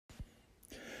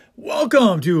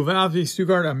Welcome to VfB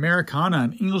Stuttgart Americana,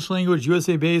 an English language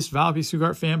USA-based VfB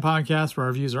Stuttgart fan podcast where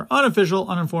our views are unofficial,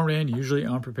 uninformed, and usually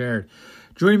unprepared.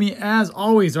 Joining me, as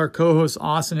always, our co-hosts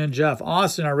Austin and Jeff.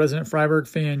 Austin, our resident Freiburg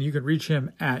fan, you can reach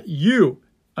him at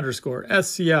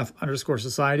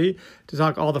U_SCF_society to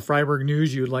talk all the Freiburg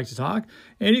news you would like to talk.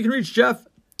 And you can reach Jeff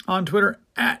on Twitter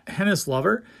at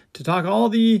HennisLover to talk all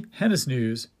the Hennis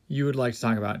news you would like to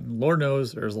talk about. And Lord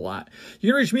knows there's a lot. You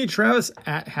can reach me, Travis,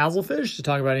 at Hazelfish to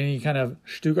talk about any kind of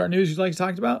Stuttgart news you'd like to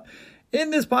talk about. In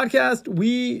this podcast,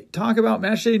 we talk about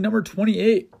match day number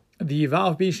 28, the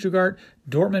VfB Stuttgart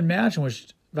Dortmund match in which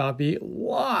VfB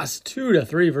lost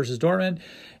 2-3 versus Dortmund.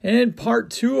 And in part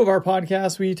 2 of our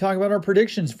podcast, we talk about our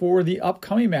predictions for the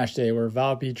upcoming match day where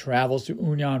VfB travels to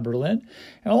Union Berlin.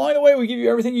 And along the way, we give you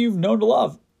everything you've known to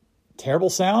love. Terrible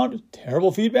sound,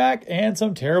 terrible feedback, and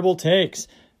some terrible takes.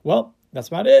 Well, that's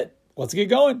about it. Let's get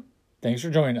going. Thanks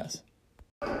for joining us.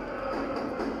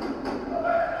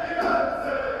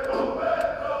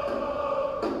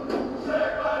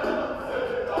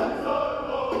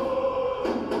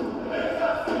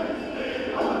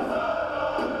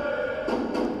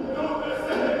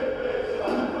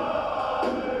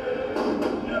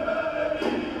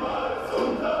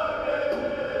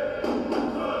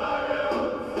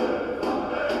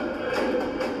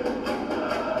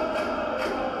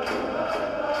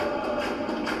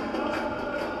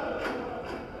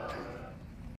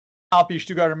 VfB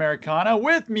Stuttgart Americana.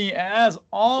 With me, as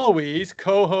always,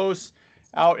 co-hosts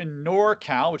out in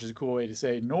NorCal, which is a cool way to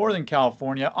say Northern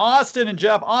California, Austin and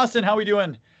Jeff. Austin, how are we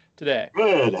doing today?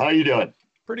 Good. How you doing?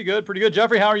 Pretty good, pretty good.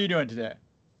 Jeffrey, how are you doing today?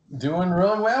 Doing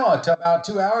really well until about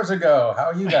 2 hours ago. How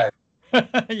are you guys?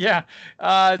 Yeah,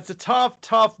 it's a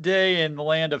tough day in the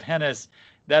land of Hennis.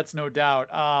 That's no doubt.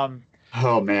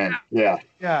 Oh, man. Yeah.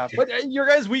 Yeah, but your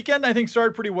guys' weekend, I think,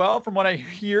 started pretty well. From what I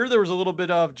hear, there was a little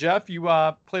bit of, Jeff, you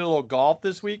played a little golf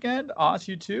this weekend. Oz,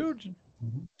 you too?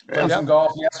 Played some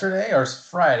golf yesterday or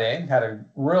Friday. Had a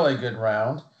really good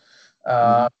round.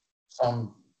 So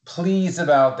I'm pleased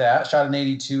about that. Shot an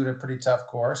 82 at a pretty tough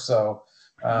course. So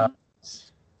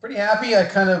pretty happy. I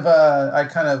kind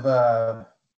of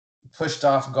pushed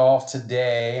off golf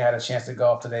today. Had a chance to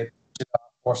golf today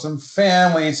for some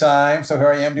family time. So here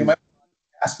I am doing my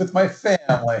with my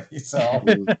family. So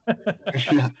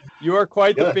you are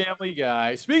quite the family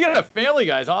guy. Speaking of family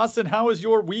guys, Austin, how was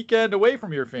your weekend away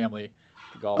from your family?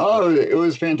 Oh, it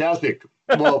was fantastic.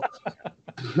 Well,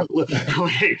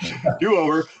 wait, do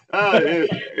over. I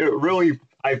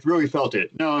really felt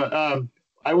it. No,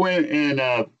 I went and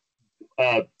a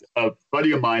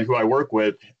buddy of mine who I work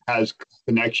with has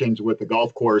connections with the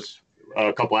golf course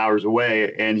a couple hours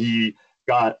away, and he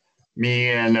got me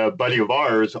and a buddy of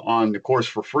ours on the course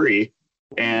for free.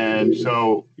 And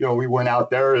so, we went out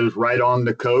there. It was right on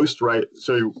the coast, right?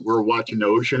 So we're watching the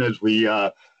ocean as we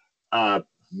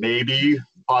maybe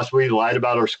possibly lied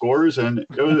about our scores, and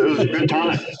it was a good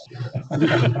time.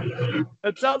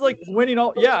 It sounds like winning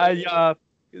all. Yeah,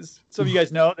 some of you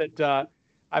guys know that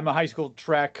I'm a high school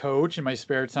track coach in my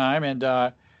spare time, and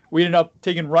we ended up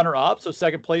taking runner-up, so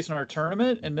second place in our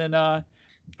tournament. And then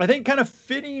I think kind of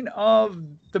fitting of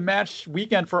the match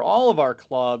weekend for all of our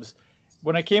clubs,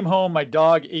 when I came home, my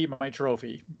dog ate my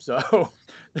trophy. So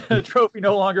the trophy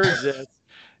no longer exists.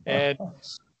 And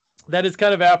that is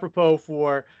kind of apropos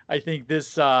for, I think,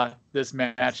 this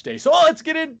match day. So let's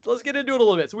get into it a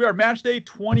little bit. So we are match day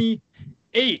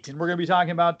 28, and we're going to be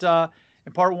talking about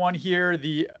in part 1 here,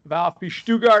 the VfB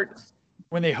Stuttgart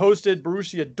when they hosted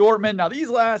Borussia Dortmund. Now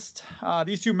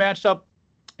these two matched up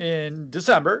in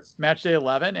December, match day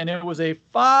 11, and it was a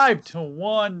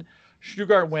 5-1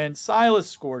 Stuttgart win. Silas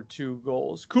scored 2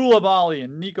 goals. Koulibaly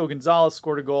and Nico Gonzalez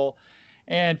scored a goal.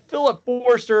 And Philip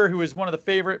Forster, who is one of the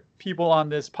favorite people on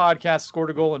this podcast, scored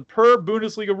a goal. And per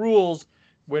Bundesliga rules,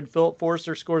 when Philip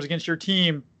Forster scores against your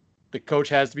team, the coach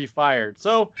has to be fired.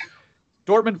 So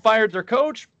Dortmund fired their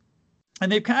coach,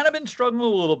 and they've kind of been struggling a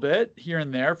little bit here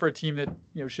and there for a team that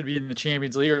should be in the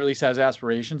Champions League or at least has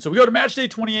aspirations. So we go to match day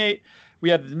 28. We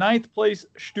have the 9th place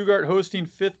Stuttgart hosting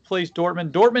 5th place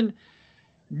Dortmund. Dortmund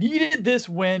needed this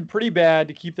win pretty bad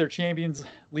to keep their Champions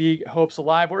League hopes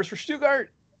alive. Whereas for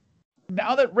Stuttgart,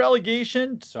 now that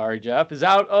relegation, sorry, Jeff, is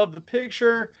out of the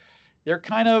picture, it's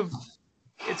kind of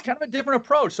a different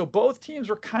approach. So both teams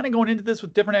were kind of going into this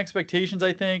with different expectations,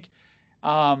 I think.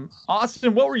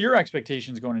 Austin, what were your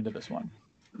expectations going into this one?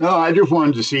 No, I just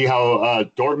wanted to see how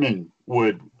Dortmund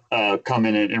would come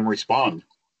in and respond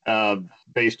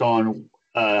based on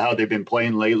how they've been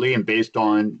playing lately, and based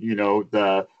on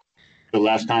the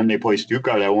last time they played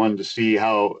Stuttgart. I wanted to see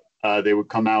how they would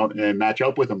come out and match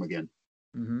up with them again.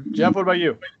 Mm-hmm. Jeff, what about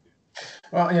you?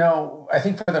 Well, I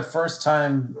think for the first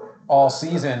time all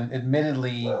season,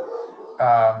 admittedly,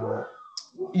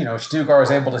 Stuttgart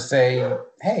was able to say,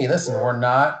 "Hey, listen, we're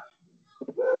not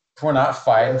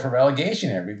fighting for relegation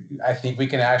here. I think we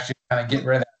can actually kind of get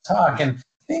rid of that talk." And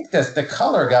I think the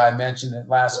color guy mentioned it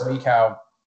last week how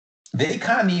they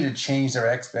kind of need to change their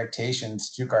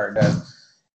expectations. Stuttgart does,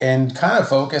 and kind of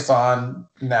focus on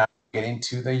now getting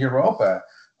to the Europa.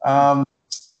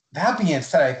 That being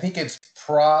said, I think it's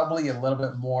probably a little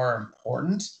bit more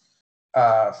important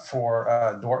for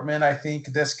Dortmund, I think,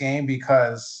 this game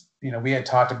because we had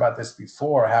talked about this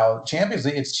before. How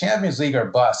it's Champions League or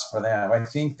bust for them. I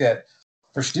think that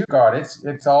for Stuttgart,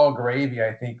 it's all gravy.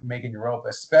 I think making Europa,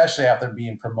 especially after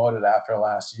being promoted after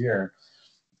last year.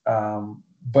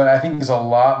 But I think there's a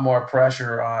lot more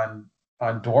pressure on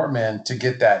Dortmund to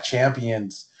get that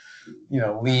Champions,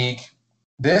 League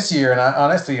this year. And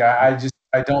honestly, I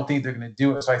don't think they're going to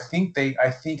do it. So I think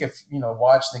if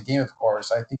watching the game, of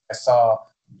course, I think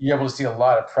you're able to see a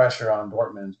lot of pressure on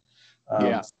Dortmund.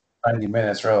 90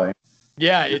 minutes really.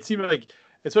 Yeah, it seemed like,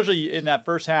 especially in that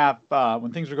first half,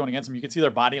 when things were going against them, you could see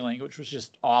their body language was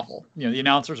just awful. The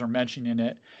announcers are mentioning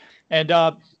it, and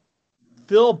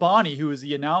Phil Bonney, who is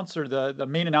the announcer, the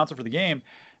main announcer for the game,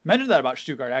 mentioned that about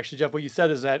Stuttgart. Actually, Jeff, what you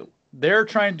said is that they're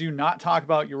trying to not talk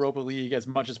about Europa League as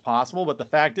much as possible, but the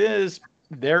fact is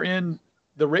they're in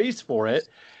the race for it.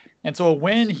 And so a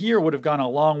win here would have gone a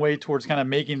long way towards kind of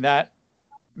making that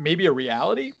maybe a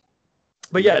reality.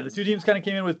 But yeah, the two teams kind of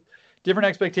came in with different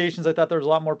expectations. I thought there was a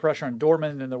lot more pressure on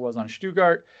Dortmund than there was on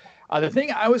Stuttgart. The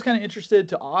thing I was kind of interested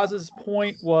to Oz's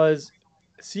point was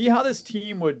see how this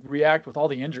team would react with all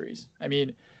the injuries. I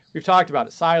mean, we've talked about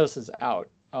it. Silas is out.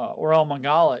 Orel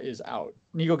Mangala is out.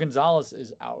 Nico Gonzalez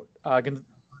is out.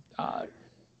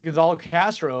 Gonzalo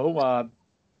Castro,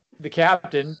 the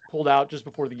captain, pulled out just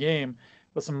before the game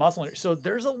with some muscle injury. So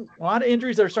there's a lot of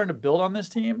injuries that are starting to build on this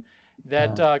team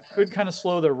that could kind of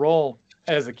slow their roll,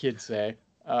 as the kids say,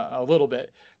 a little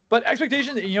bit. But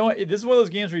expectations, this is one of those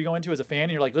games where you go into as a fan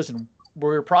and you're like, listen,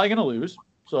 we're probably going to lose.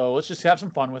 So let's just have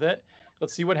some fun with it.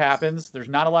 Let's see what happens. There's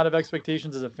not a lot of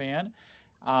expectations as a fan.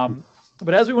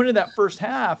 But as we went into that first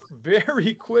half,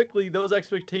 very quickly, those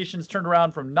expectations turned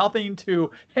around from nothing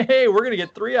to, hey, we're going to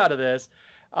get 3 out of this.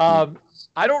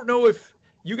 I don't know if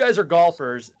you guys are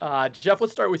golfers. Jeff,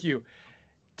 let's start with you.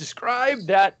 Describe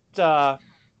that Sasa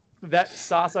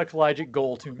Kalajdzic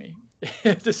goal to me,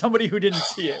 to somebody who didn't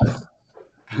see it.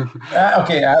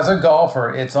 Okay, as a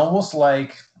golfer, it's almost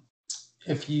like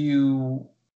if you're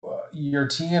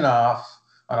teeing off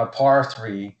on a par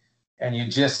 3 and you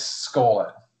just skull it.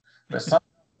 But sometimes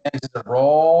just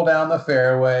roll down the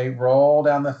fairway,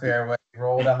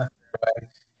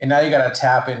 and now you got a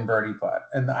tap in birdie putt.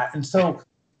 And so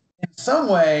in some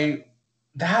way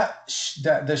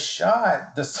the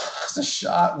shot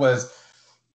was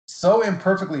so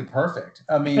imperfectly perfect.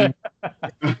 I mean,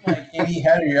 like any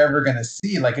header you're ever going to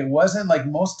see. Like it wasn't like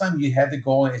most time you had the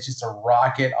goal and it's just a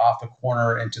rocket off the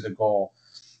corner into the goal.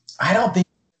 I don't think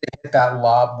he hit that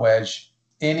lob wedge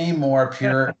any more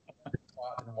pure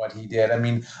than what he did. I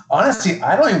mean, honestly,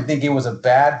 I don't even think it was a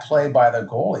bad play by the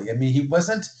goalie. I mean, he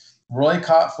wasn't really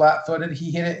caught flat-footed.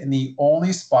 He hit it in the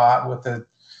only spot with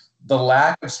the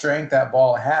lack of strength that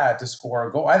ball had to score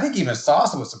a goal. I think even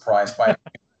Sasa was surprised by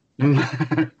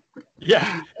it.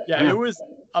 Yeah. It was.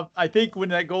 I think when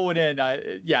that goal went in,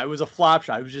 it was a flop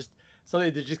shot. It was just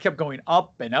something that just kept going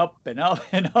up and up and up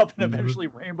and up, and eventually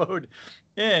rainbowed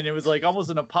in. It was like almost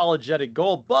an apologetic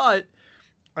goal. But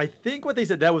I think what they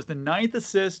said, that was the 9th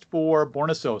assist for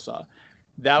Borna Sosa.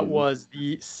 That was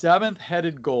the 7th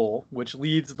headed goal, which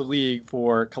leads the league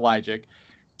for Kalajdzic.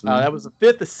 That was the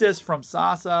 5th assist from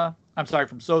Sosa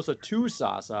to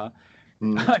Sasa.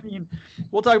 I mean,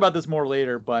 we'll talk about this more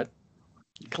later, but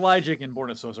Kalajdzic and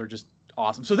Borna Sosa are just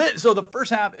awesome. So the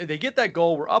first half, they get that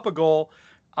goal. We're up a goal,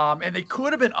 and they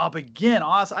could have been up again.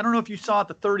 I don't know if you saw at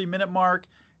the 30-minute mark,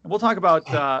 and we'll talk about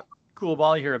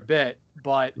Koulibaly here a bit,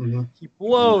 but he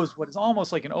blows what is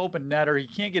almost like an open netter. He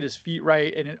can't get his feet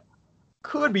right, and it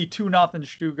could be 2-0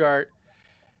 Stuttgart.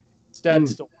 Instead,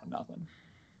 still 1-0.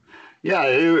 Yeah,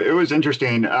 it was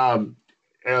interesting.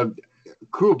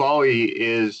 Koulibaly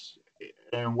is,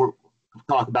 and we'll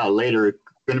talk about later,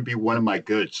 going to be one of my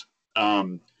goods.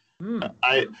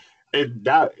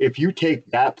 If you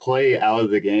take that play out of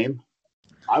the game,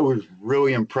 I was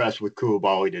really impressed with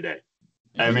Koulibaly today.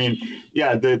 I mean,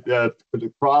 yeah, the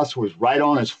cross was right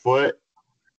on his foot.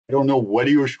 I don't know what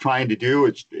he was trying to do.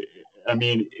 It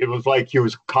was like he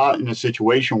was caught in a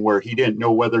situation where he didn't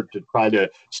know whether to try to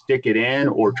stick it in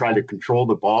or try to control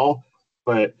the ball.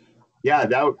 But yeah,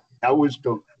 that was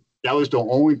the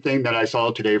only thing that I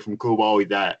saw today from Koulibaly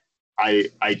that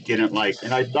I didn't like.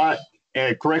 And I thought,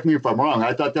 and correct me if I'm wrong,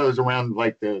 I thought that was around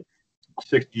like the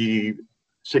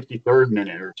 63rd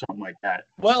minute or something like that.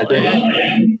 Well,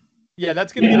 yeah,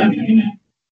 that's gonna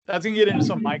get into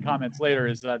some of my comments later.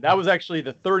 Is that was actually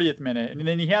the 30th minute, and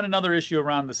then he had another issue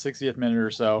around the 60th minute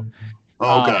or so.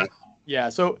 Okay. Yeah.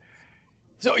 So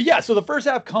the first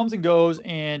half comes and goes,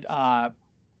 and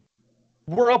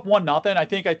we're up 1-0. I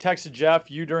think I texted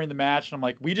Jeff you during the match, and I'm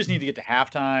like, we just need to get to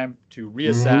halftime to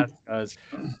reassess because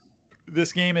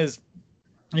this game is,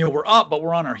 we're up, but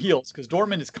we're on our heels because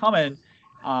Dortmund is coming.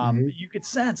 You could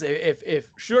sense if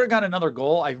Stuttgart got another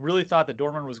goal, I really thought that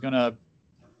Dortmund was going to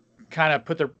kind of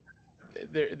put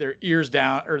their ears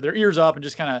down or their ears up and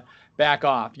just kind of back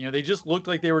off. They just looked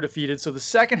like they were defeated. So the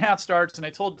second half starts, and I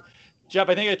told Jeff,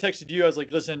 I think I texted you, I was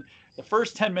like, listen, the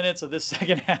first 10 minutes of this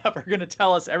second half are going to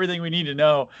tell us everything we need to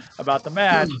know about the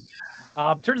match.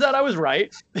 Turns out I was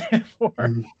right for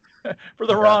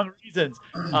the wrong reasons.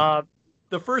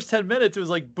 The first 10 minutes, it was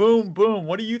like, boom, boom.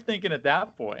 What are you thinking at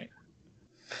that point?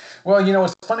 Well,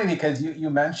 it's funny because you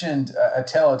mentioned a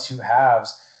tale of two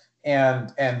halves,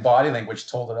 and body language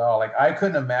told it all. Like, I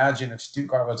couldn't imagine if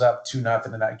Stuttgart was up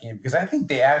 2-0 in that game, because I think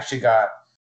they actually got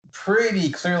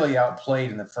pretty clearly outplayed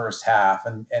in the first half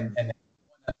and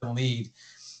the lead.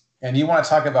 And you want to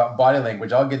talk about body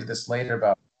language, I'll get to this later,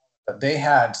 but they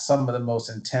had some of the most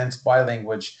intense body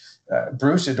language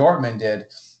Borussia Dortmund did.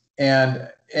 And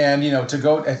to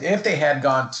go, if they had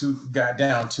got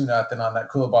down 2-0 on that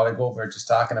Koulibaly goal we were just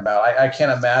talking about, I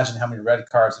can't imagine how many red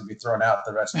cards would be thrown out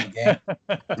the rest of the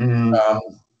game.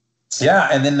 Yeah,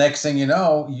 and then next thing you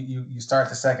know, you start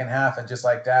the second half, and just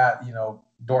like that,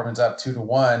 Dortmund's up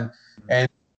 2-1, and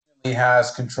he has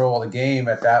control of the game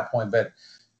at that point. But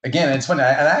again, it's funny.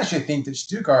 I actually think that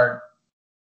Stuttgart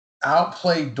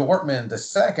outplayed Dortmund the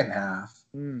second half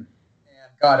and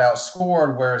got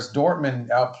outscored, whereas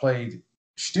Dortmund outplayed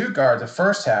Stuttgart the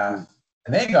first half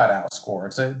and they got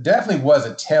outscored. So it definitely was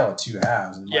a tale of two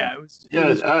halves.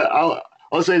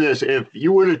 I'll say this. If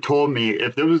you would have told me,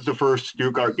 if this was the first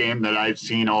Stuttgart game that I've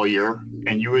seen all year,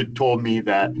 and you had told me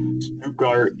that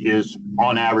Stuttgart is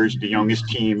on average the youngest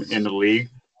team in the league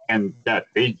and that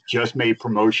they just made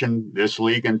promotion this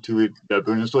league into the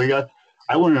Bundesliga,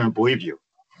 I wouldn't have believed you,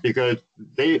 because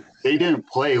they didn't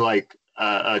play like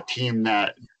a team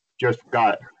that just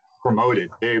got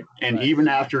promoted. Even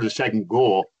after the second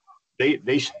goal,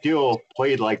 they still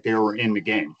played like they were in the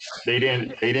game. They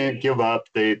didn't give up.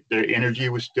 Their energy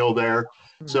was still there.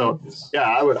 So yeah,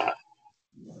 I would.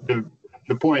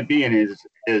 The point being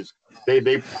is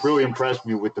they really impressed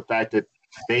me with the fact that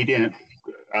they didn't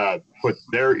put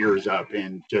their ears up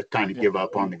and just kind of give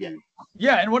up on the game.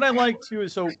 Yeah, and what I like too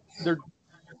is, so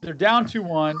they're down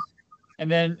 2-1, and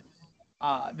then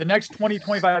the next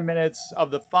 20-25 minutes of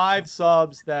the 5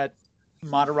 subs that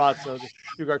Matarazzo, the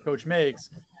Stuttgart coach, makes,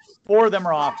 4 of them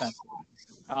are offensive,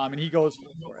 and he goes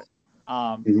for it.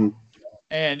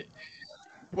 And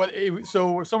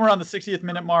so somewhere around the 60th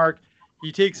minute mark,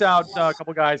 he takes out a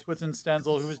couple guys, puts in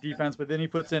Stenzel, who was defense, but then he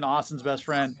puts in Austin's best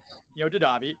friend,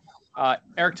 Didavi.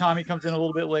 Eric Tommy comes in a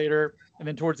little bit later, and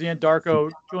then towards the end,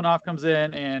 Darko Chulinov comes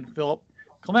in, and Philip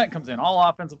Clement comes in, all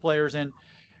offensive players. And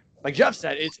like Jeff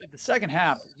said, the second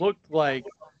half looked like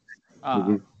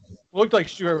Stuttgart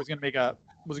was going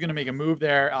to make a move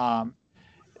there.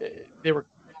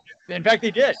 In fact,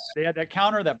 they did. They had that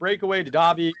counter, that breakaway.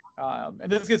 Didavi,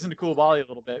 and this gets into Koulibaly a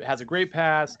little bit. Has a great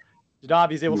pass.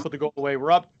 Didavi's able to put the goal away.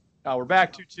 We're up. We're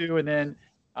back 2-2, and then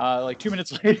like 2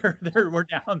 minutes later, we're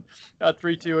down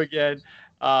 3-2 again.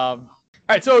 All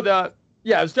right, so it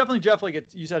was definitely, Jeff,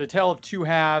 like you said, a tale of two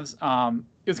halves.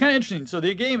 It was kind of interesting. So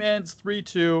the game ends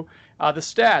 3-2. The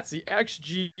stats: the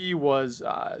XG was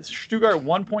Stuttgart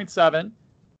 1.7,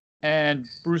 and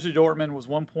Borussia Dortmund was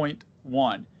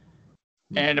 1.1.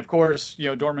 And of course,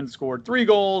 Dortmund scored 3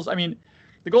 goals. I mean,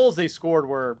 the goals they scored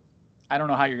were, I don't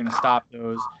know how you're going to stop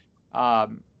those.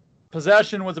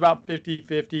 Possession was about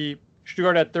 50-50.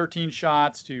 Stuttgart had 13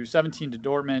 shots to 17 to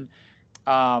Dortmund.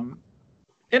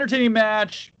 Entertaining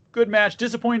match, good match.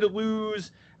 Disappointed to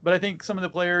lose, but I think some of the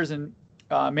players and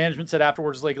management said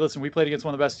afterwards, like, listen, we played against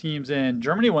one of the best teams in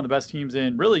Germany, one of the best teams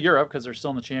in really Europe, because they're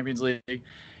still in the Champions League. We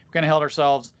kind of held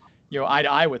ourselves, eye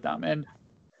to eye with them. And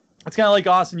it's kind of like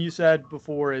Austin, you said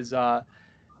before, is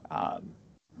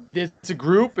it's a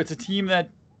group, it's a team that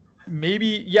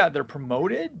maybe, they're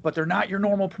promoted, but they're not your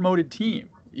normal promoted team.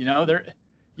 They're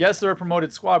a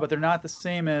promoted squad, but they're not the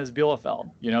same as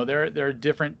Bielefeld. They're a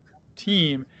different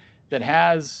team that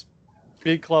has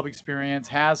big club experience,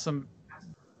 has some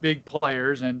big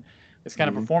players, and it's kind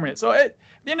of performing it. So at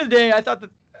the end of the day, I thought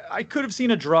that I could have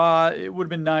seen a draw. It would have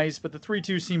been nice, but the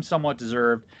 3-2 seemed somewhat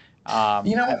deserved. at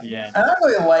the end. I don't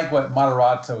really like what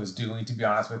Moderato is doing, to be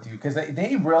honest with you, because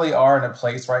they really are in a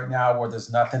place right now where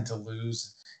there's nothing to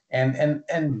lose, and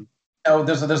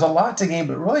there's a lot to gain,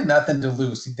 but really nothing to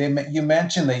lose. You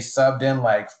mentioned they subbed in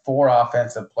like 4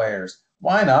 offensive players.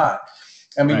 Why not?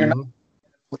 I mean,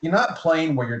 you're not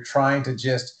playing where you're trying to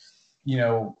just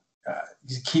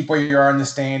just keep where you are in the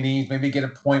standings, maybe get a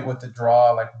point with the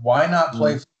draw. Like, why not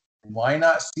play? Why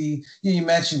not see? You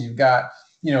mentioned you've got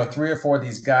 3 or 4 of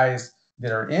these guys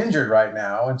that are injured right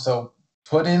now, and so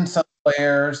put in some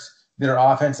players that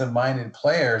are offensive-minded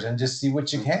players and just see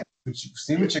what you can.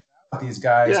 See what you got with these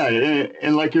guys. Yeah,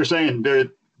 and like you're saying,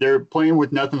 they're playing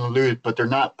with nothing to lose, but they're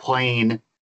not playing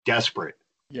desperate.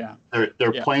 Yeah,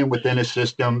 they're playing within a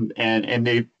system, and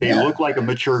they look like a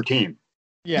mature team.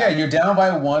 Yeah, you're down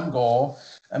by 1 goal.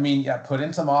 I mean, put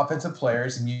in some offensive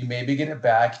players, and you maybe get it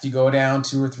back. If you go down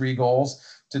 2 or 3 goals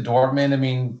to Dortmund, I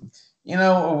mean,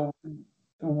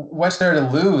 what's there to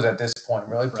lose at this point?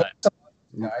 Really, put some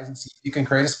guys and see if you can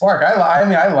create a spark. I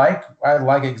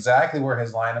like exactly where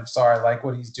his lineups are. I like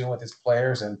what he's doing with his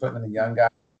players and putting in the young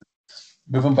guys,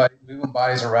 moving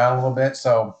bodies around a little bit.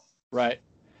 So right,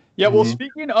 yeah. Well,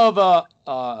 speaking of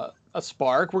a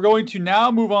spark, we're going to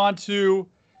now move on to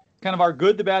kind of our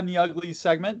good, the bad, and the ugly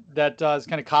segment that is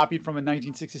kind of copied from a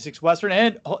 1966 Western.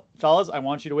 And fellas, I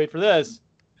want you to wait for this.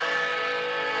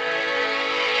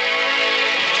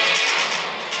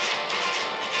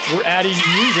 We're adding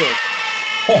music.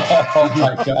 Oh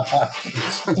my God.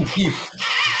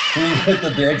 We hit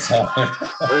the big time.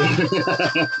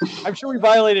 I'm sure we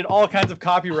violated all kinds of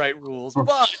copyright rules,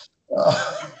 but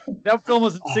that film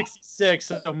was in 66,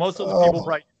 so most of the people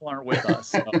probably aren't with us.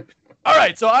 So. All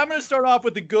right, so I'm going to start off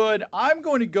with the good. I'm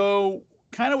going to go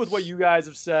kind of with what you guys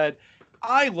have said.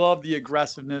 I love the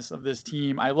aggressiveness of this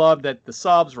team. I love that the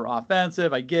subs were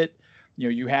offensive. I get,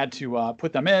 you had to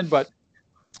put them in, but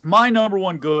my number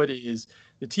one good is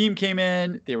the team came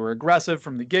in. They were aggressive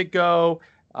from the get-go.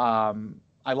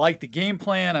 I like the game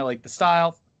plan. I like the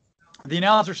style. The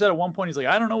announcer said at one point, he's like,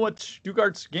 I don't know what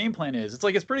Stuttgart's game plan is. It's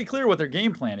like, it's pretty clear what their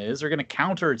game plan is. They're going to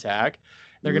counterattack.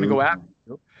 They're going to go after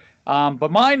you.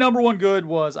 But my number one good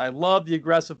was I love the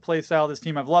aggressive play style of this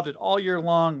team. I've loved it all year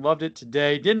long. Loved it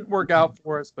today. Didn't work out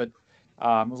for us, but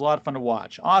it was a lot of fun to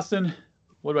watch. Austin,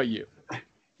 what about you?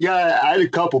 Yeah, I had a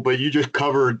couple, but you just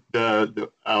covered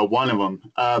the one of them.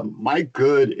 My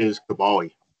good is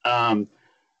Cavalli. I've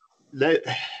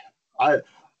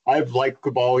liked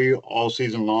Cavalli all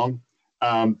season long,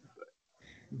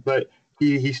 but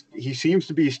he seems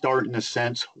to be starting to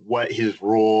sense what his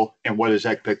role and what his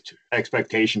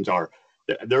expectations are.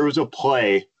 There was a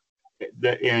play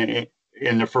that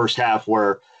in the first half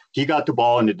where he got the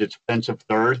ball in the defensive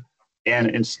third,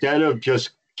 and instead of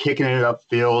just kicking it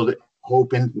upfield,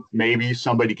 hoping maybe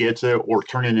somebody gets it or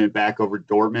turning it back over to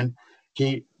Dortmund,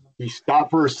 he stopped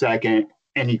for a second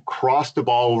and he crossed the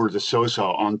ball over to Sosa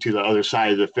onto the other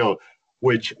side of the field,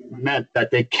 which meant that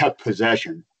they kept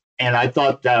possession. And I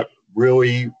thought that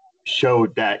really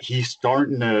showed that he's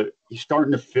starting to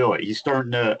feel it. He's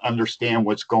starting to understand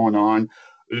what's going on.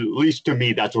 At least to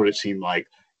me, that's what it seemed like.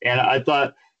 And I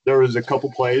thought there was a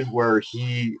couple plays where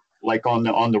he, like on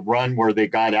the run where they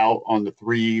got out on the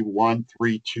 3-1,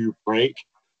 3-2 break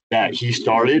that he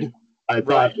started. I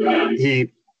thought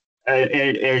he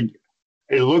and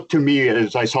it looked to me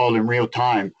as I saw it in real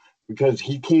time because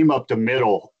he came up the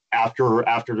middle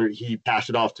after he passed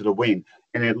it off to the wing,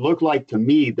 and it looked like to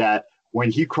me that when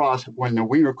the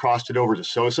winger crossed it over to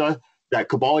Sosa, that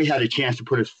Cavalli had a chance to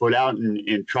put his foot out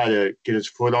and try to get his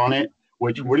foot on it,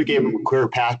 which would have given him a clear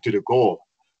path to the goal.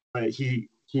 But he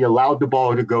allowed the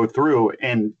ball to go through,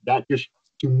 and that just,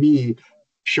 to me,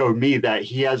 showed me that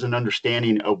he has an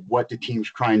understanding of what the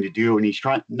team's trying to do, and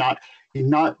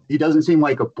he doesn't seem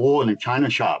like a bull in a china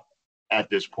shop at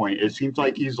this point. It seems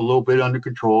like he's a little bit under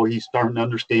control. He's starting to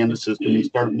understand the system. He's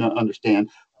starting to understand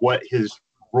what his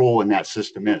role in that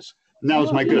system is. And that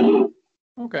was my good.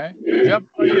 Okay. Yep.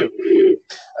 How are you?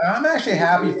 I'm actually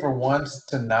happy for once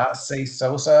to not say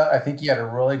Sosa. I think he had a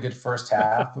really good first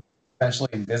half, essentially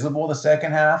invisible the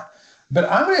second half. But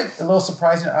I'm a little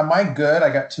surprising. Am I good?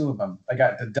 I got 2 of them. I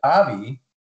got Didavi.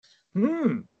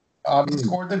 He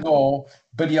scored the goal,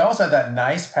 but he also had that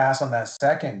nice pass on that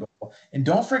second goal. And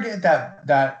don't forget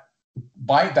that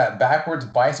backwards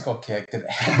bicycle kick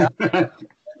that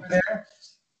there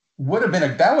would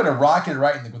have rocketed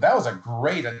right in the goal. That was a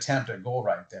great attempt at goal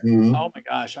right there. Oh my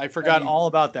gosh, I forgot all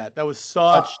about that. That was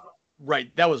such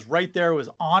right. That was right there. It was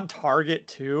on target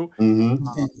too.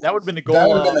 That would have been the goal. That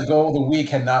would have been the goal of the week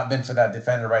had not been for that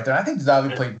defender right there. I think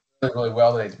Didavi played really, really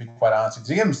well today, to be quite honest with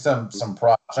you. So give him some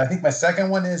props. I think my second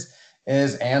one is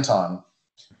Anton,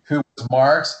 who was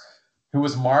marked who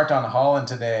was marked on Holland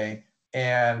today,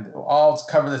 and I'll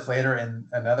cover this later in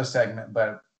another segment,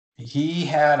 but he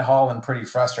had Holland pretty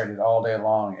frustrated all day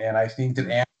long, and I think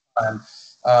that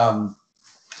Anton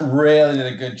really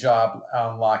did a good job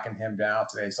locking him down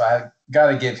today. So I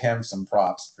got to give him some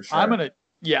props for sure. I'm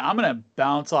gonna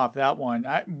bounce off that one.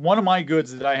 One of my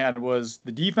goods that I had was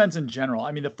the defense in general.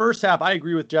 I mean, the first half, I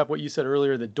agree with Jeff what you said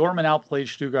earlier that Dortmund outplayed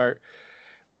Stuttgart,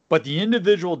 but the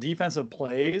individual defensive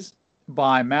plays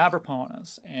by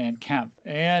Mavropanos and Kempf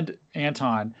and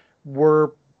Anton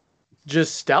were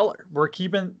just stellar. We're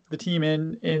keeping the team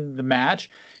in the match.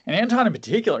 And Anton in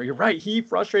particular, you're right. He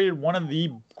frustrated one of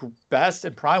the best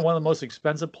and probably one of the most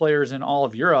expensive players in all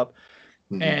of Europe.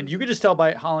 Mm-hmm. And you could just tell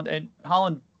by Holland, and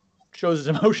Holland shows his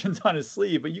emotions on his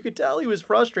sleeve, but you could tell he was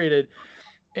frustrated.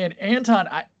 And Anton,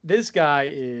 this guy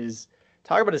is,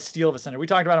 talk about a steal of a center. We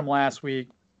talked about him last week.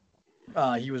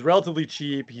 He was relatively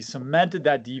cheap. He cemented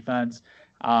that defense.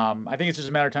 I think it's just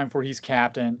a matter of time before he's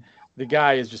captain. The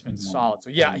guy has just been solid. So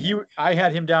yeah, I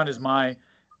had him down as one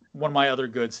of my other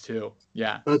goods too.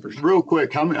 Yeah. But real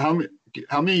quick, how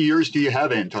many years do you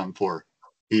have Anton for?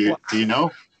 Do you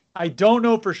know? I don't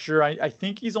know for sure. I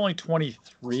think he's only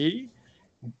 23,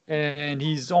 and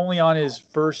he's only on his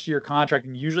first year contract.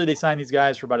 And usually they sign these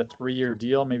guys for about a 3-year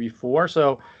deal, maybe 4.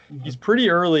 So he's pretty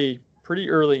early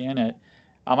in it.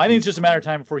 I think it's just a matter of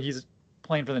time before he's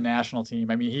playing for the national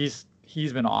team. I mean,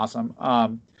 he's been awesome.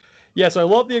 Yeah, so I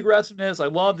love the aggressiveness. I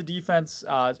love the defense,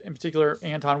 in particular,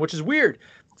 Anton, which is weird.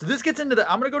 So this gets into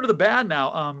I'm going to go to the bad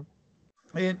now.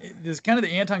 And this kind of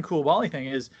the Anton Koulibaly thing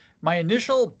is my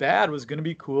initial bad was going to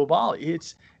be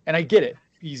Koulibaly. And I get it.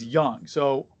 He's young.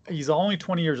 So he's only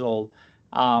 20 years old.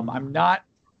 I'm not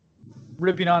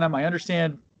ripping on him. I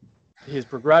understand his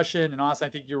progression. And also, I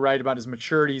think you're right about his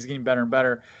maturity. He's getting better and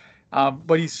better.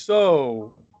 But he's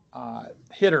so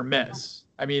hit or miss.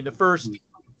 I mean, the first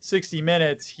 60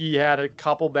 minutes, he had a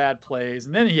couple bad plays,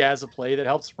 and then he has a play that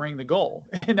helps spring the goal.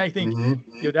 And I think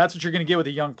that's what you're going to get with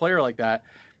a young player like that.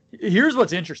 Here's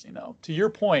what's interesting, though, to your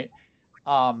point,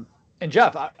 and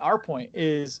Jeff, our point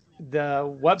is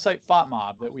the website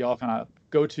FotMob that we all kind of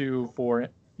go to for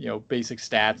basic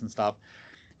stats and stuff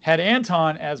had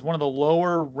Anton as one of the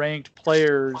lower ranked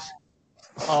players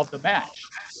of the match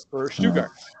for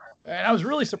Stuttgart, and I was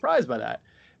really surprised by that.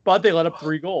 But they let up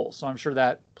 3 goals, so I'm sure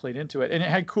that played into it. And it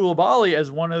had Koulibaly as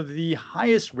one of the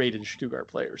highest-rated Stuttgart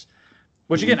players,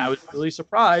 which, again, I was really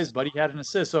surprised, but he had an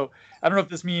assist. So I don't know if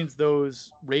this means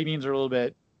those ratings are a little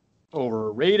bit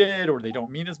overrated or they don't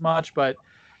mean as much, but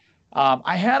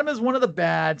I had him as one of the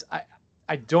bads.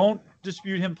 I don't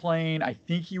dispute him playing. I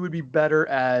think he would be better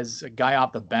as a guy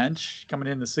off the bench coming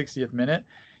in the 60th minute.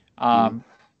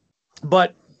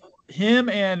 But him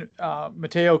and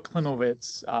Mateo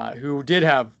Klimovitz, who did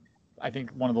have, I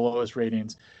think, one of the lowest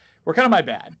ratings, were kind of my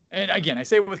bad. And again, I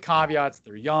say it with caveats.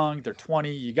 They're young. They're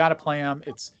 20. You got to play them.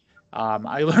 It's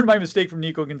I learned my mistake from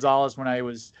Nico Gonzalez when I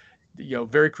was,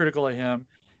 very critical of him.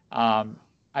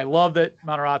 I love that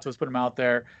Matarazzo's put him out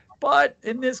there. But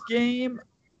in this game,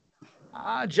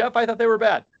 Jeff, I thought they were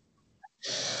bad.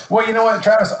 Well, you know what,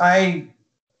 Travis, I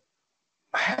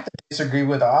have to disagree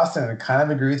with Austin and kind of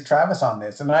agree with Travis on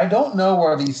this. And I don't know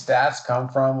where these stats come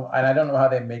from, and I don't know how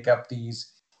they make up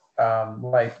these,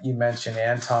 like you mentioned,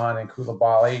 Anton and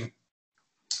Koulibaly.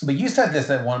 But you said this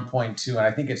at one point too, and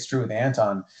I think it's true with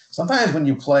Anton. Sometimes when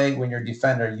you're a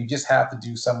defender, you just have to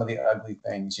do some of the ugly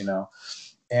things,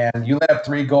 And you let up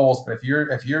 3 goals, but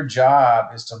if your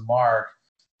job is to mark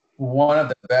one of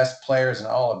the best players in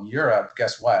all of Europe,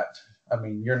 guess what? I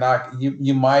mean,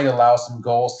 you might allow some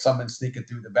goals, someone sneaking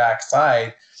through the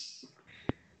backside.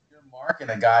 You're marking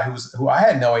a guy who I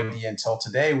had no idea until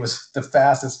today was the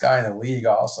fastest guy in the league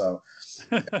also.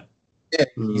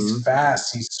 He's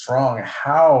fast, he's strong.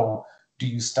 How do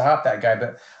you stop that guy?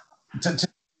 But to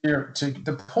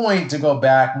the point, to go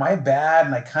back, my bad,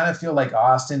 and I kind of feel like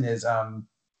Austin is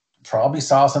probably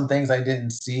saw some things I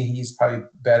didn't see. He's probably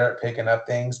better at picking up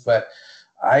things, but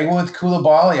I went with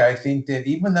Koulibaly. I think that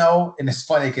even though, and it's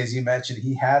funny because you mentioned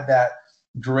he had that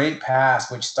great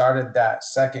pass which started that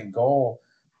second goal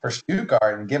for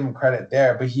Stuttgart, and give him credit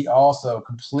there, but he also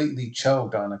completely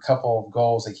choked on a couple of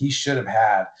goals that he should have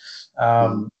had.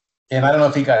 And I don't know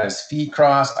if he got his feet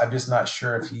crossed. I'm just not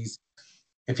sure if he's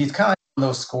kind of like one of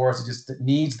those scores that just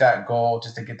needs that goal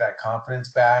just to get that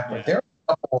confidence back. But there were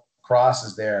a couple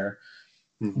crosses there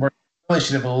where he really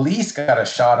should have at least got a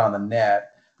shot on the net.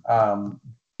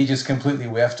 He just completely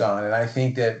whiffed on, and I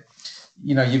think that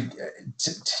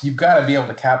you've got to be able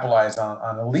to capitalize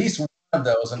on at least one of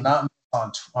those, and not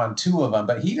on 2 of them.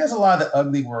 But he does a lot of the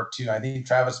ugly work too. I think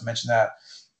Travis mentioned that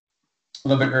a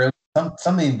little bit earlier.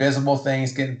 some of the invisible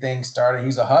things, getting things started.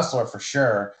 He's a hustler for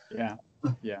sure. Yeah.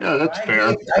 Yeah, that's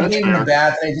fair. I gave him a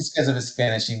bad today just because of his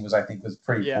finishing was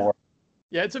pretty poor.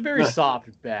 Yeah, it's a very soft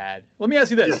bad. Let me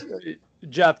ask you this,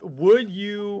 Jeff.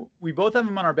 We both have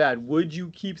him on our bad. Would you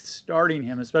keep starting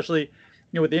him, especially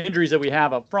with the injuries that we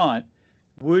have up front?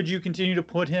 Would you continue to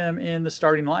put him in the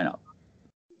starting lineup?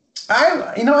 I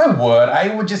would.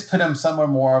 I would just put him somewhere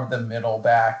more of the middle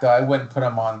back, though. I wouldn't put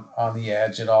him on the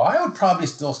edge at all. I would probably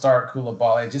still start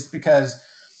Koulibaly just because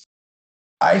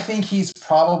I think he's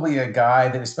probably a guy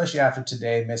that, especially after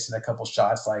today, missing a couple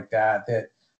shots like that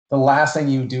the last thing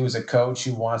you do as a coach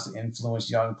who wants to influence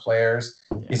young players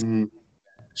is.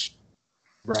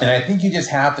 Right. And I think you just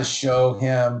have to show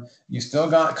him you still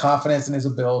got confidence in his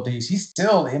abilities. He's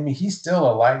still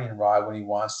a lightning rod when he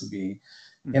wants to be.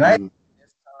 And I think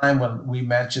this time when we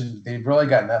mentioned they've really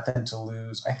got nothing to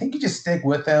lose, I think you just stick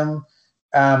with him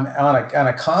on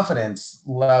a confidence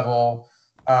level.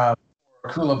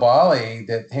 Koulibaly,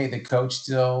 that hey, the coach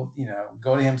still,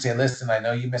 go to him and say, listen, I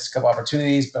know you missed a couple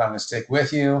opportunities, but I'm going to stick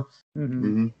with you.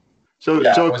 Mm-hmm. So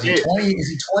was he 20? Is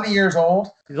he 20 years old?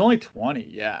 He's only 20.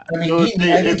 Yeah. I mean,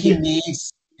 I think he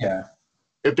needs. Yeah.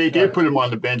 If they did put him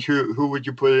on the bench, who would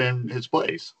you put in his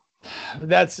place?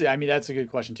 That's a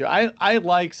good question too. I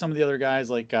like some of the other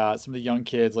guys, like some of the young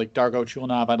kids, like Darko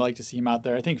Chulnov. I'd like to see him out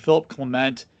there. I think Philip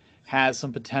Clement has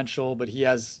some potential, but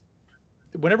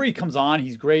whenever he comes on,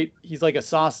 he's great. He's like a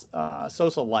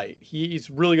Sosa light.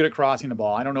 He's really good at crossing the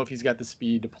ball. I don't know if he's got the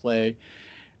speed to play.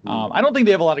 I don't think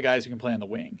they have a lot of guys who can play on the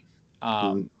wing.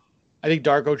 I think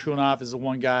Darko Chulnov is the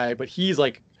one guy, but he's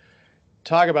like,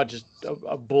 talk about just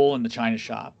a bull in the china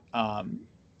shop.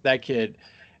 That kid,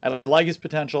 I like his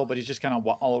potential, but he's just kind of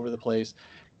all over the place.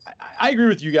 I agree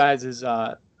with you guys. You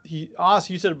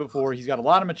said it before. He's got a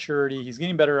lot of maturity. He's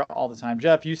getting better all the time.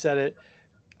 Jeff, you said it.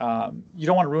 You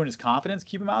don't want to ruin his confidence.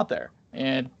 Keep him out there.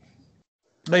 And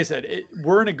like I said,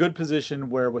 we're in a good position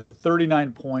where with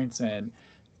 39 points and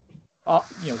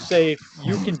safe,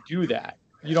 you can do that.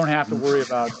 You don't have to worry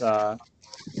about.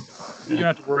 You don't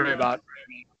have to worry about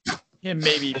him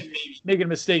maybe making a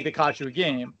mistake that cost you a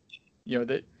game.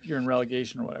 That you're in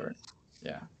relegation or whatever.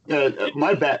 Yeah.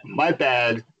 My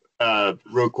bad.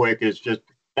 Real quick is just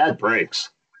bad breaks.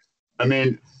 I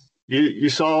mean, you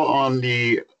saw on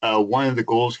the one of the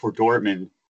goals for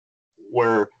Dortmund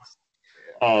where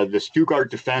the Stuttgart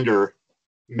defender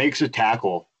makes a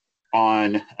tackle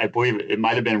on, I believe it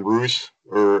might have been Roos,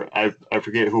 or I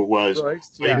forget who it was,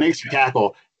 but he makes a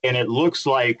tackle and it looks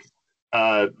like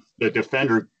the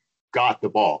defender got the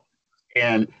ball,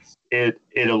 and it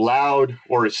allowed,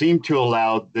 or it seemed to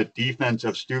allow, the defense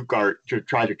of Stuttgart to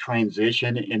try to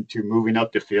transition into moving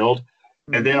up the field.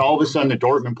 And then all of a sudden the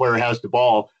Dortmund player has the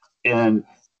ball, and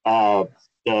the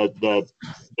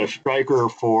striker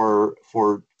for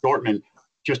Dortmund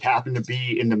just happened to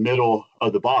be in the middle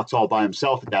of the box all by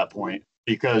himself at that point,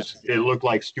 because it looked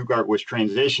like Stuttgart was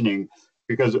transitioning,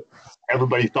 because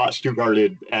everybody thought Stuttgart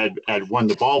had won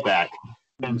the ball back.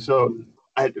 And so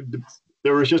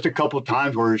there was just a couple of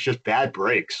times where it was just bad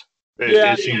breaks.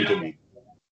 It seemed to me.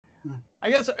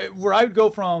 I guess where I would go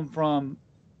from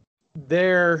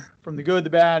the good, the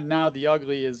bad, now the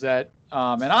ugly is that,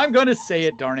 and I'm going to say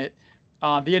it, darn it,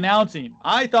 the announcing.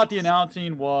 I thought the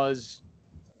announcing was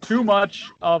too much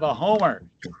of a homer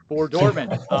for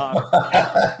Dortmund.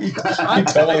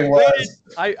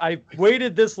 I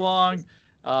waited this long.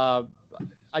 I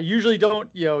usually don't,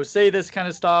 say this kind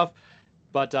of stuff,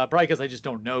 but probably because I just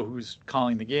don't know who's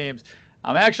calling the games.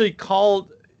 I'm actually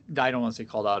I don't want to say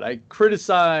called out. I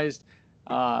criticized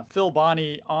Phil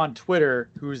Bonney on Twitter,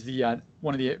 who's the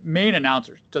one of the main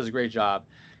announcers, does a great job.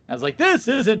 I was like, this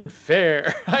isn't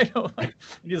fair.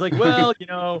 He's like, well, he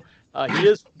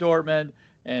is Dortmund,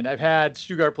 and I've had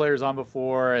Stuttgart players on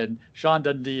before, and Sean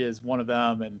Dundee is one of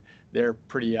them, and they're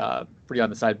pretty on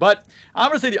the side. But I'm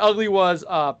going to say the ugly was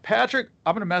Patrick.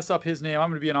 I'm going to mess up his name. I'm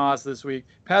going to be an Oz this week.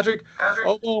 Patrick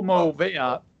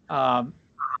Omomovea.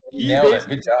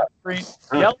 Good job.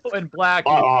 Yellow and black.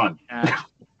 On.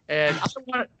 And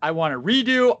I want a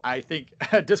redo. I think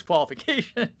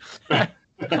disqualification.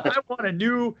 I want a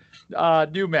new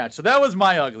match. So that was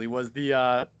my ugly. Was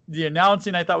the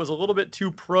announcing? I thought was a little bit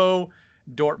too pro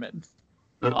Dortmund.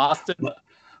 Austin.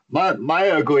 My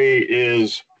ugly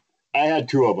is, I had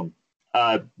two of them.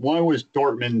 One was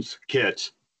Dortmund's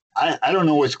kits. I don't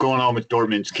know what's going on with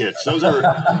Dortmund's kits. Those are.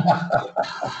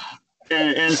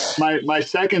 And my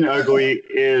second ugly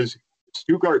is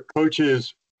Stuttgart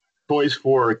coach's choice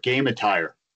for game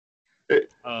attire.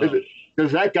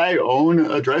 Does that guy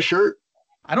own a dress shirt?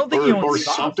 I don't think he owns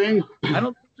socks. Something. I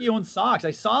don't think he owns socks.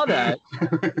 I saw that.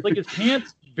 Like his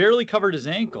pants barely covered his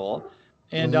ankle,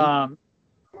 and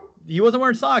he wasn't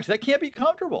wearing socks. That can't be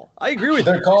comfortable. I agree with you.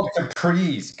 They're called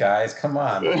capris, guys. Come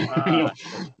on.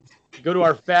 Go to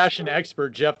our fashion expert,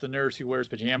 Jeff the nurse, who wears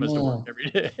pajamas to work every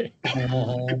day.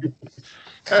 All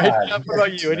right, Jeff, what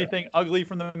about you? Anything ugly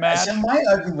from the match? My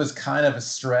ugly was kind of a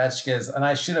stretch, and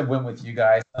I should have went with you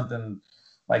guys, something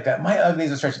like that. My ugly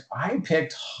is a stretch. I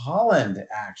picked Holland,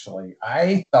 actually.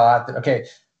 I thought that, okay,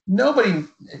 nobody,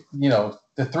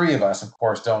 the three of us, of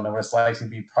course, don't know what it's like to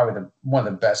be probably one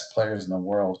of the best players in the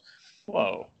world.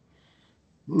 Whoa.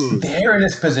 They're in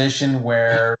this position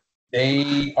where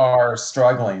they are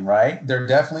struggling, right? They're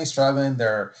definitely struggling.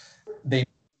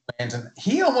 And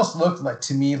he almost looked like,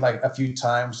 to me, like a few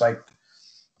times,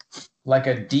 like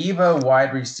a diva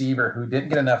wide receiver who didn't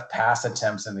get enough pass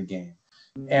attempts in the game.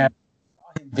 And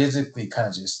he physically kind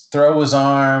of just throw his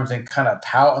arms and kind of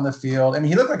pout on the field. I mean,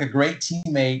 he looked like a great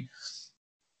teammate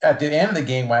at the end of the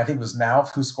game when I think it was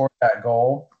Nauf who scored that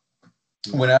goal.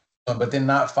 But then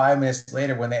not 5 minutes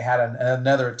later, when they had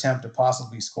another attempt to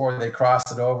possibly score, they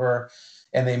crossed it over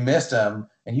and they missed him.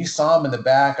 And you saw him in the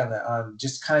back on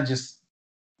just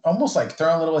almost like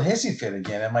throwing a little hissy fit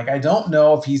again. And I don't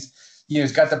know if he's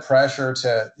got the pressure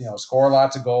to score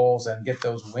lots of goals and get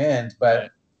those wins,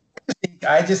 but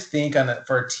I just think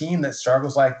for a team that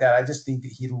struggles like that, I just think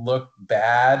that he looked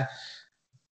bad.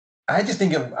 I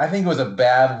think it was a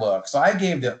bad look. So I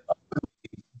gave the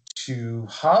to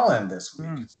Holland this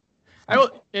week.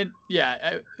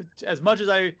 As much as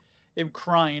I am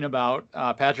crying about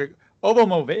Patrick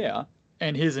Ovomovea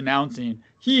and his announcing,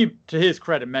 he, to his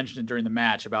credit, mentioned it during the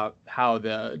match about how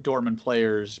the Dortmund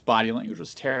players' body language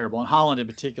was terrible, and Holland in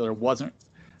particular wasn't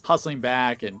hustling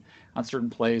back and on certain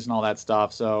plays and all that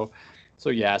stuff. So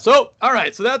yeah. So all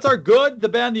right. So that's our good, the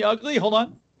bad, and the ugly. Hold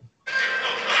on.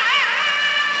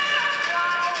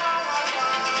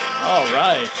 All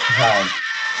right.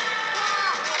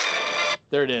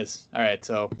 There it is. All right,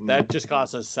 so that just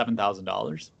cost us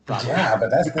 $7,000. Yeah, but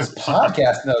that's this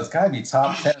podcast. No, it's got to be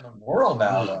top 10 in the world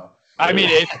now, though. I mean,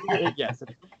 yes.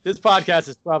 This podcast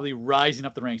is probably rising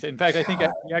up the ranks. In fact, I think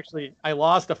I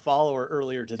lost a follower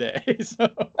earlier today. So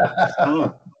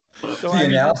the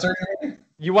announcer.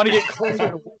 You want to get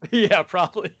closer? Yeah,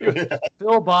 probably.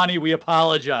 Phil Bonnie, we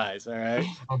apologize. All right.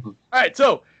 All right.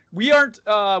 So we aren't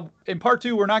in part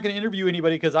 2. We're not going to interview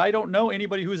anybody because I don't know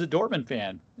anybody who's a Dortmund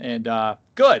fan, and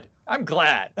good. I'm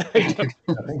glad.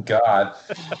 Thank God.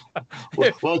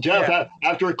 Well, Jeff,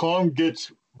 after Cologne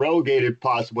gets relegated,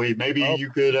 possibly, maybe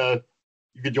you could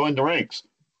join the ranks.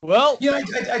 Well,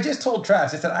 I just told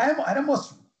Travis. I said I'd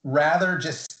almost rather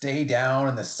just stay down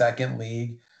in the second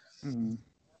league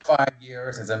 5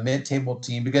 years as a mid-table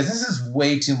team, because this is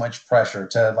way too much pressure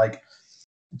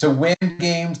to win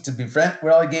games, to prevent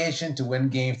relegation, to win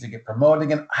games, to get promoted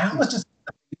again. I almost just,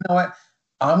 what?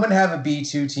 I'm going to have a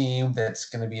B2 team that's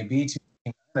going to be a B2 team.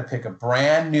 I'm going to pick a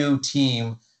brand new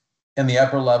team in the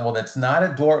upper level that's not a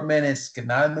Dortmund, it's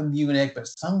not a Munich, but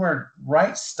somewhere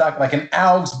right stuck, like an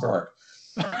Augsburg.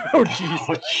 Oh,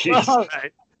 jeez. All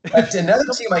right. That's another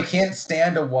team I can't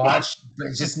stand to watch, but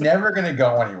it's just never going to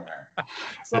go anywhere.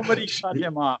 Somebody cut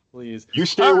him off, please. You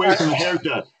stay away from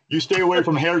Hertha. You stay away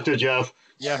from Hertha, Jeff.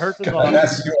 Yeah, Hertha's awesome.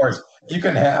 That's yours. You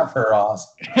can have her, Oz.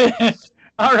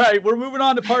 All right, we're moving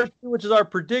on to part 2, which is our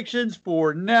predictions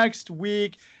for next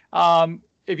week.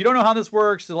 If you don't know how this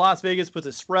works, the Las Vegas puts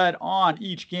a spread on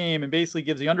each game and basically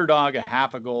gives the underdog a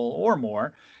half a goal or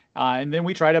more. And then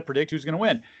we try to predict who's going to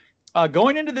win.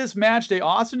 Going into this match day,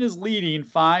 Austin is leading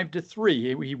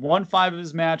 5-3. He won 5 of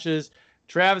his matches.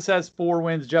 Travis has 4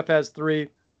 wins. Jeff has 3.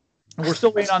 And we're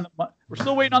still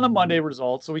waiting on the Monday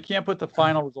results, so we can't put the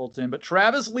final results in. But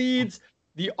Travis leads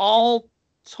the all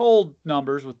told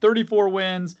numbers with 34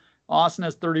 wins. Austin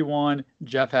has 31.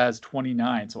 Jeff has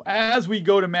 29. So as we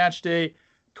go to match day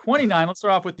 29, let's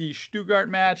start off with the Stuttgart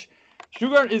match.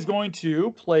 Stuttgart is going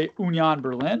to play Union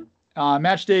Berlin.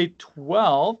 Match day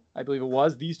 12, I believe it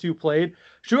was, these two played.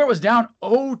 Stuttgart was down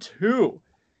 0-2.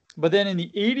 But then in the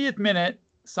 80th minute,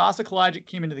 Sasa Kalajic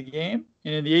came into the game.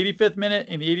 And in the 85th minute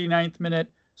and the 89th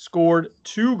minute, scored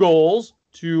 2 goals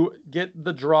to get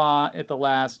the draw at the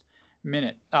last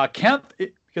minute. Kemp,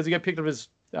 because he got picked up his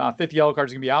 5th yellow card,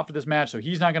 is going to be out for this match, so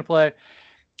he's not going to play.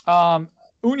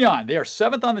 Union, they are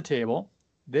 7th on the table.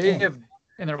 They have,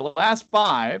 in their last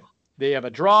 5, they have a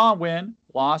draw, win,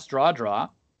 loss, draw, draw.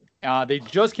 They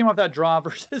just came off that draw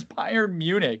versus Bayern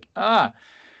Munich.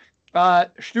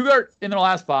 Stuttgart, in their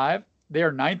last 5, they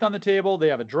are 9th on the table. They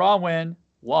have a draw, win,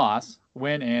 loss,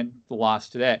 win, and the loss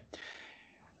today.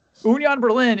 Union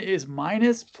Berlin is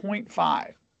minus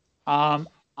 0.5. I'm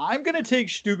going to take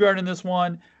Stuttgart in this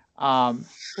one.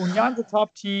 Union's a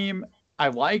tough team. I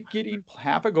like getting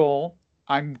half a goal.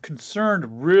 I'm concerned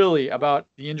really about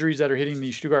the injuries that are hitting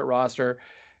the Stuttgart roster,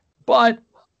 but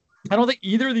I don't think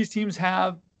either of these teams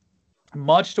have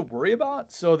much to worry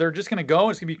about. So they're just going to go.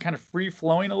 It's going to be kind of free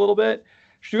flowing a little bit.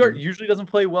 Stuttgart usually doesn't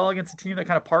play well against a team that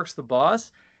kind of parks the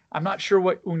bus. I'm not sure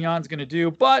what Union's going to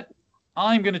do, but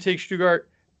I'm going to take Stuttgart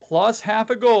plus half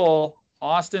a goal.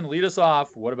 Austin, lead us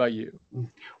off. What about you?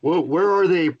 Well, where are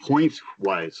they points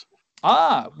wise?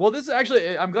 Well, this is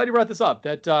actually, I'm glad you brought this up.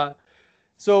 That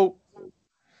so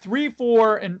 3 and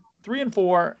 4,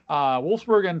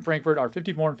 Wolfsburg and Frankfurt are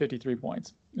 54 and 53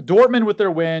 points. Dortmund, with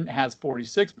their win, has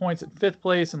 46 points at 5th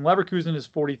place, and Leverkusen is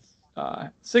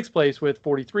 46th place with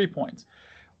 43 points.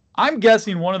 I'm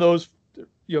guessing one of those,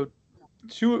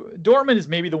 Dortmund is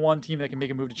maybe the one team that can make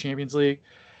a move to Champions League.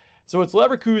 So it's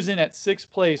Leverkusen at 6th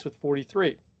place with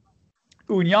 43.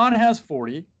 Union has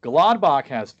 40, Gladbach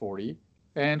has 40,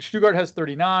 and Stuttgart has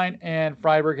 39, and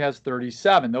Freiburg has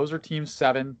 37. Those are teams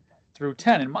 7 through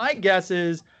 10. And my guess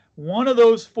is one of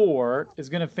those 4 is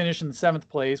going to finish in 7th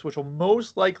place, which will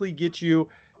most likely get you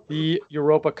the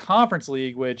Europa Conference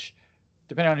League, which,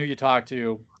 depending on who you talk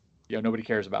to, nobody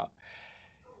cares about.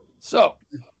 So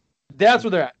that's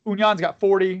where they're at. Union's got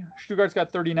 40. Stuttgart's got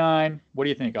 39. What do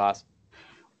you think, Oz?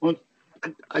 Well,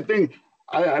 I think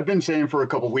I've been saying for a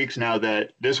couple of weeks now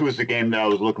that this was the game that I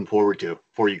was looking forward to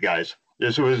for you guys.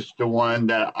 This was the one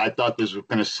that I thought this was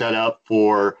going to set up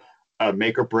for a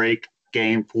make or break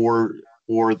game for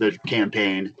the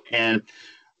campaign. And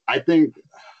I think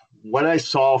what I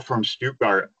saw from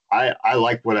Stuttgart, I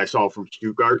like what I saw from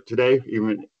Stuttgart today,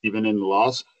 even in the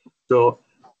loss. So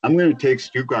I'm going to take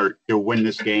Stuttgart to win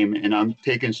this game, and I'm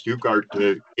taking Stuttgart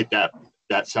to get that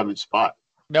 7th spot.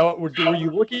 Now, were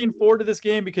you looking forward to this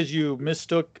game because you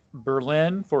mistook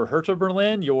Berlin for Hertha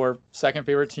Berlin, your second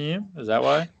favorite team? Is that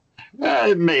why?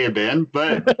 It may have been,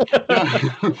 but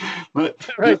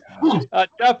right.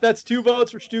 Jeff, that's 2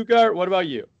 votes for Stuttgart. What about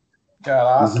you? God,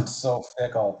 Austin's so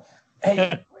fickle.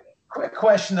 Hey, quick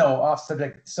question though, off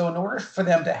subject. So, in order for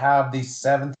them to have the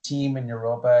 7th team in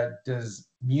Europa, does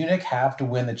Munich have to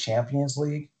win the Champions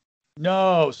League?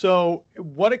 No. So,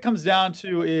 what it comes down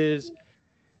to is,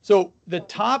 so the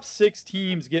top 6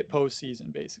 teams get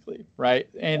postseason, basically, right?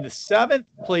 And the 7th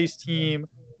place team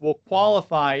will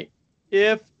qualify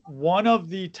if one of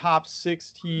the top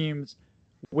 6 teams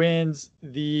wins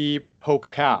the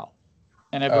Pokal.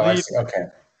 And I believe,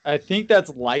 I think that's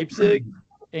Leipzig,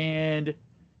 and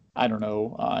I don't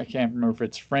know, I can't remember if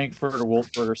it's Frankfurt or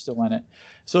Wolfsburg are still in it.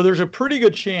 So there's a pretty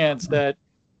good chance that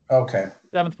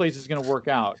 7th place is going to work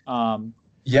out.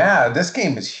 Yeah, this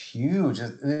game is huge.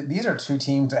 These are 2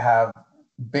 teams that have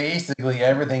basically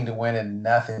everything to win and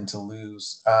nothing to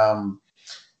lose. And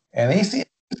they seem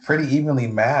pretty evenly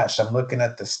matched. I'm looking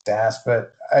at the stats,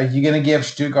 but are you going to give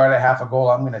Stuttgart a half a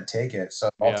goal? I'm going to take it. So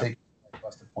I'll take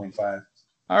plus the 0.5.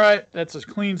 All right, that's a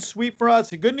clean sweep for us.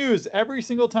 The good news, every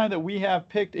single time that we have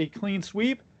picked a clean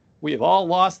sweep, we have all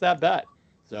lost that bet.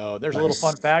 So there's a little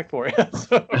fun fact for you.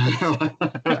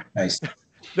 Nice.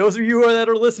 Those of you that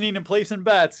are listening and placing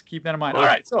bets, keep that in mind. All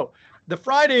right, so the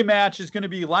Friday match is going to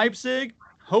be Leipzig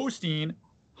hosting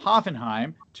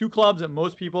Hoffenheim, 2 clubs that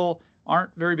most people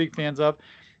aren't very big fans of.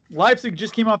 Leipzig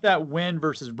just came off that win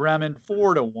versus Bremen,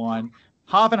 4-1.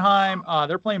 Hoffenheim,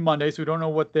 they're playing Monday, so we don't know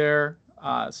what their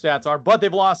stats are, but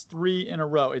they've lost 3 in a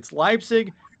row. It's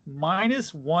Leipzig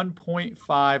minus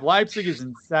 1.5. Leipzig is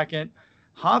in 2nd.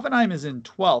 Hoffenheim is in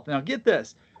 12th. Now get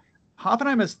this.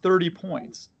 Hoffenheim has 30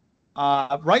 points.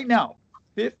 Right now,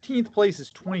 15th place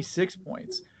is 26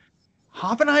 points.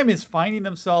 Hoffenheim is finding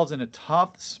themselves in a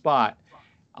tough spot.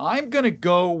 I'm going to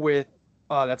go with,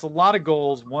 that's a lot of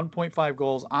goals, 1.5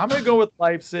 goals. I'm going to go with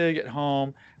Leipzig at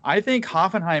home. I think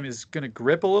Hoffenheim is going to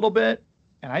grip a little bit,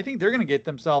 and I think they're going to get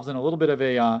themselves in a little bit of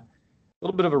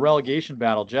a relegation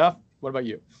battle. Jeff, what about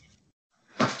you?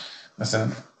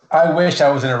 Listen, I wish I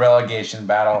was in a relegation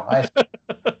battle.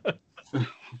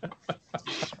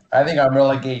 I think I'm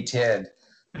relegated,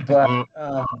 but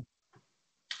I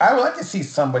would like to see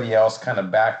somebody else kind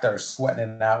of back there sweating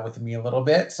it out with me a little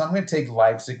bit. So I'm going to take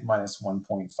Leipzig minus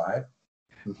 1.5.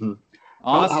 Mm-hmm.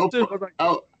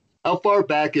 How far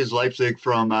back is Leipzig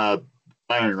from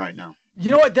Bayern right now? You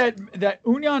know what? That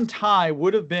Union tie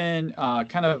would have been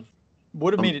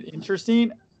would have made it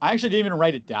interesting. I actually didn't even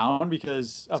write it down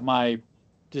because of my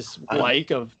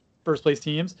dislike of first place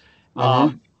teams.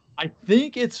 I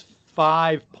think it's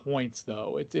 5 points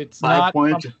though. It's 5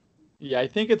 points. Yeah, I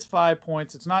think it's 5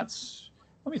 points. It's not.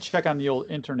 Let me check on the old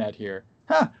internet here.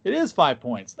 It is 5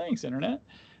 points. Thanks, internet.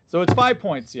 So it's 5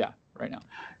 points. Yeah, right now.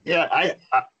 Yeah,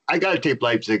 I got to take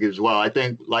Leipzig as well. I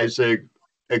think Leipzig.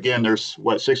 Again, there's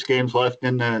 6 games left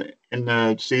in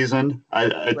the season.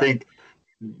 I think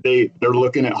they're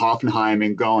looking at Hoffenheim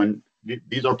and going,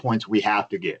 these are points we have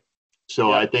to get.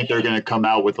 So I think they're going to come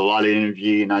out with a lot of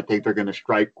energy, and I think they're going to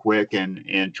strike quick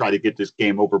and try to get this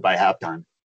game over by halftime.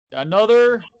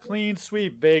 Another clean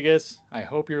sweep, Vegas. I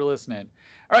hope you're listening.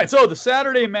 All right, so the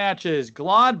Saturday matches,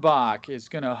 Gladbach is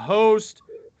going to host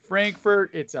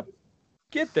Frankfurt. It's a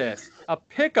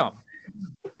pick'em.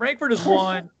 Frankfurt has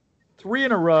won 3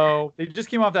 in a row. They just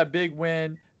came off that big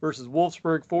win versus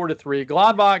Wolfsburg, 4-3.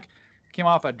 Gladbach came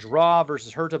off a draw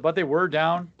versus Hertha, but they were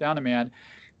down a man.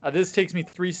 This takes me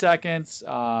 3 seconds.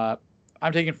 I'm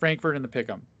taking Frankfurt in the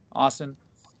pick'em. Austin?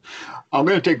 I'm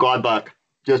going to take Gladbach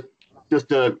just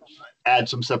to add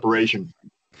some separation.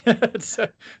 That's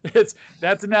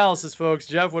analysis, folks.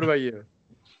 Jeff, what about you?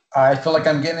 I feel like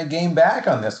I'm getting a game back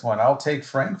on this one. I'll take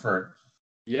Frankfurt.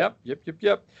 Yep.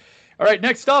 All right,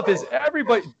 next up is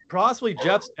everybody, possibly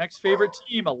Jeff's next favorite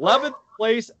team, 11th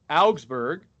place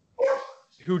Augsburg,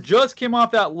 who just came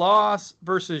off that loss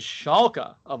versus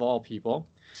Schalke, of all people.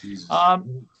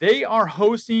 They are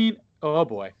hosting,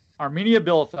 Arminia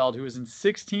Bielefeld, who is in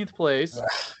 16th place.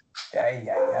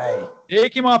 They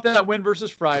came off that win versus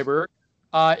Freiburg.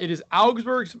 It is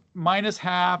Augsburg's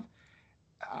 -0.5.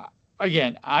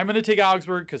 Again, I'm going to take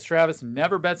Augsburg because Travis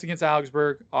never bets against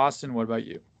Augsburg. Austin, what about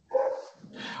you?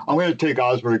 I'm going to take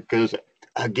Augsburg because,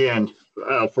 again,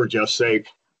 for Jeff's sake,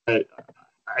 I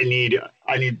need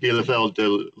Bielefeld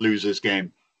to lose this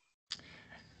game.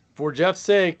 For Jeff's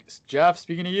sake, Jeff,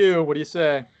 speaking to you, what do you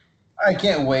say? I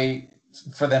can't wait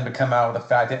for them to come out with the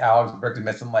fact that Augsburg is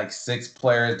missing like 6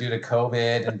 players due to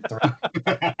COVID and 3.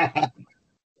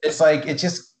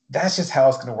 That's just how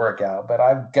it's going to work out. But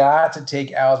I've got to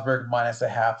take Augsburg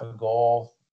 -0.5 a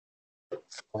goal. For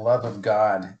the love of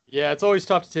God. Yeah, it's always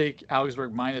tough to take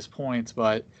Augsburg minus points,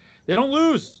 but they don't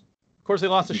lose. Of course, they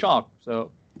lost to Schalke,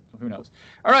 so who knows?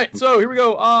 All right, so here we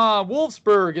go.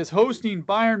 Wolfsburg is hosting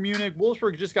Bayern Munich.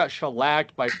 Wolfsburg just got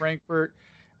shellacked by Frankfurt.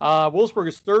 Wolfsburg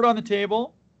is 3rd on the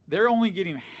table. They're only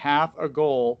getting half a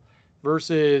goal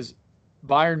versus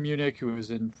Bayern Munich, who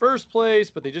is in 1st place,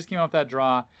 but they just came off that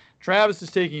draw. Travis is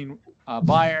taking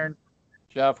Bayern.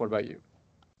 Jeff, what about you?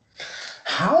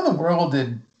 How in the world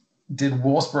did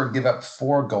Wolfsburg give up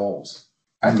 4 goals?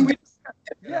 I think we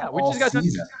just got done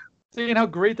seeing how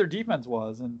great their defense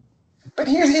was. But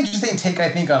here's the interesting take, I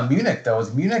think, on Munich, though.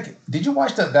 Is Munich, did you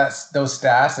watch those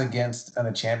stats against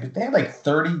the champions? They had like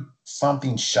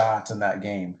 30-something shots in that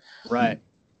game. Right.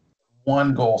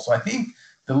 1 goal. So I think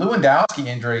the Lewandowski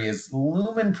injury is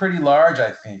looming pretty large,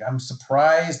 I think. I'm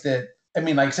surprised that,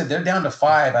 like I said, they're down to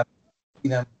 5. I see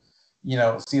them,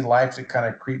 see Leipzig kind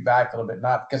of creep back a little bit.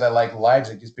 Not because I like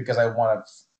Leipzig, just because I want a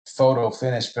photo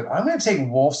finish. But I'm going to take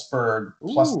Wolfsburg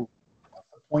plus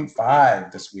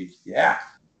 0.5 this week. Yeah.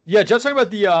 Yeah, just talking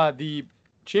about the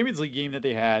Champions League game that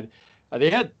they had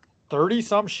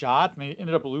 30-some shots, and they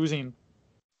ended up losing,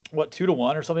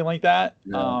 2-1 or something like that.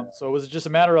 Yeah. So it was just a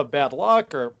matter of bad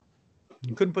luck, or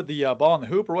you couldn't put the ball in the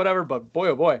hoop or whatever. But boy,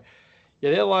 oh boy,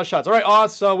 yeah, they had a lot of shots. All right,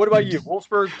 Oz, so what about you?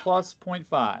 Wolfsburg plus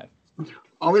 0.5.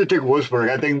 I'm going to take Wolfsburg.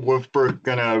 I think Wolfsburg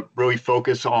going to really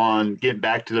focus on getting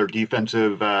back to their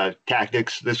defensive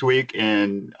tactics this week,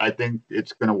 and I think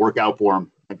it's going to work out for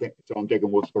them. So I'm taking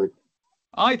Wolfsburg.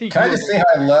 Can I just say how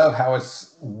I love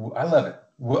it.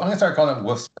 I'm going to start calling it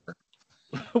Wolfsburg.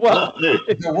 Well,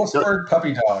 the Wolfsburg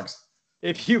puppy dogs.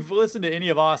 If you've listened to any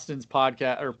of Austin's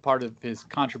podcast or part of his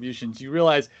contributions, you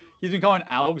realize he's been calling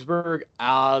Augsburg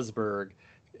Osberg,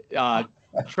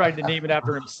 trying to name it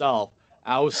after himself.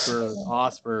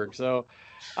 Osberg. So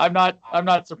I'm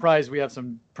not surprised we have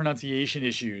some pronunciation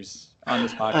issues on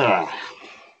this podcast.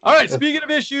 All right, speaking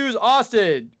of issues,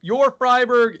 Austin, your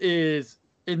Freiburg is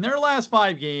in their last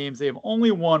 5 games, they have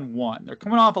only won 1. They're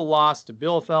coming off a loss to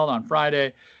Bielefeld on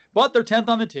Friday, but they're 10th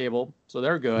on the table, so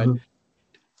they're good.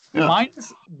 Mm-hmm. Yeah.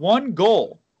 -1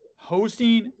 goal,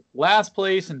 hosting last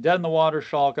place and dead in the water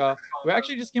Schalke, who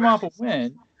actually just came off a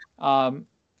win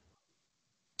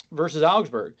versus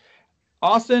Augsburg.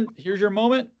 Austin, here's your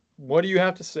moment. What do you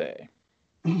have to say?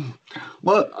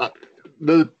 Well,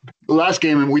 the last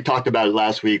game, and we talked about it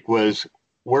last week, was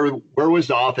where was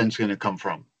the offense going to come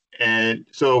from? And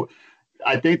so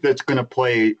I think that's going to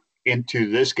play into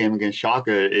this game against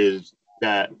Schalke is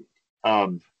that,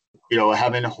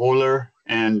 having Höhler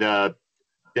and the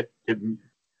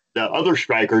other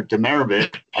striker,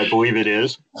 Demirovic, I believe it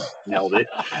is, nailed it,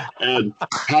 and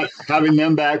having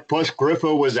them back, plus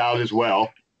Griffo was out as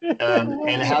well,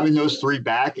 and having those 3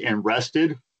 back and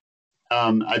rested,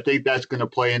 I think that's going to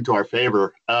play into our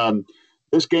favor.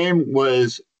 This game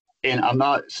was, and I'm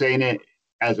not saying it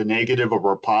as a negative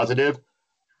or a positive.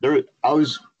 I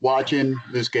was watching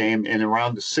this game, and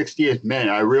around the 60th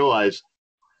minute, I realized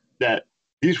that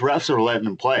these refs are letting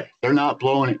them play. They're not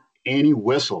blowing any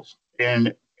whistles.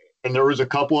 And there was a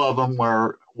couple of them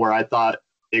where I thought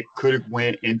it could have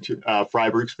went into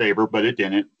Freiburg's favor, but it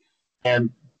didn't.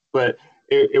 But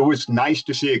it was nice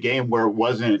to see a game where it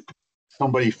wasn't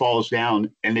somebody falls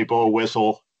down and they blow a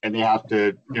whistle and they have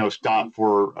to stop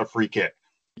for a free kick.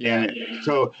 Yeah. And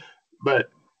so, but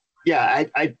yeah,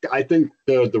 I think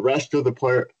the rest of the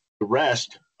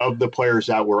players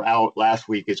that were out last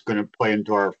week is going to play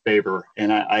into our favor,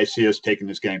 and I see us taking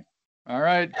this game. All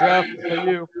right, Jeff, what about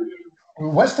you?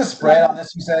 What's the spread on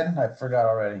this? You said I forgot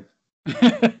already.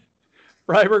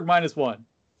 Freiburg -1.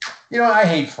 I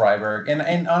hate Freiburg, and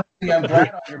honestly, I'm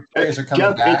glad all your players are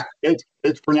coming back.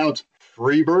 It's pronounced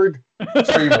Freiburg.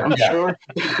 Freiburg, I'm sure.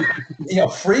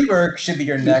 Freiburg should be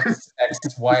your next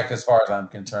ex-wife, as far as I'm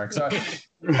concerned. So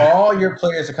all your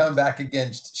players are coming back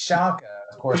against Schalke.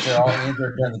 Of course, they're all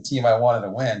injured during the team I wanted to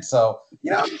win. So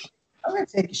I'm going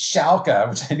to take Schalke,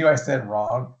 which I knew I said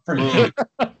wrong, for you.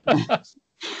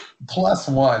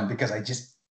 +1 because I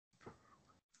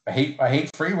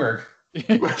hate Freiburg.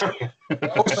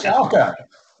 Oh, Schalke.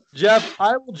 Jeff,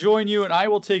 I will join you, and I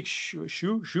will take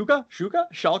Schalke.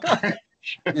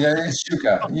 Yeah, it's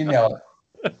Schalke. You nailed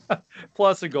it.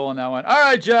 Plus a goal in that one. All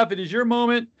right, Jeff, it is your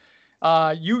moment.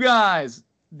 You guys,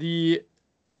 the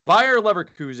Bayer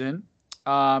Leverkusen,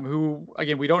 who,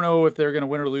 again, we don't know if they're going to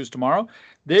win or lose tomorrow.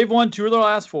 They've won 2 of their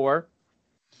last 4.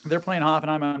 They're playing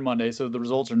Hoffenheim on Monday, so the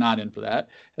results are not in for that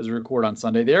as we record on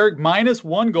Sunday. They're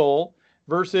 -1 goal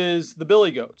versus the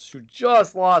Billy Goats, who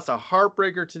just lost a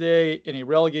heartbreaker today in a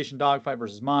relegation dogfight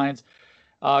versus Mainz.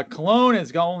 Cologne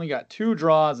has only got 2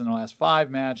 draws in the last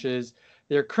 5 matches.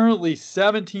 They're currently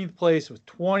 17th place with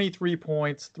 23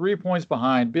 points, 3 points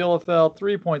behind Bielefeld,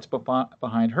 3 points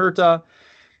behind Hertha,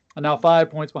 and now 5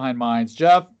 points behind Mainz.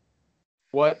 Jeff,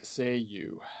 what say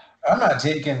you? I'm not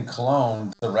taking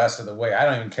Cologne the rest of the way. I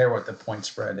don't even care what the point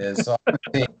spread is. So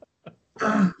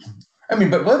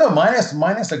but what about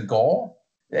minus a goal?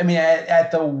 I mean,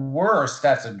 at the worst,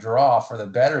 that's a draw for the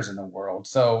bettors in the world.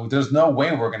 So there's no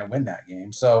way we're going to win that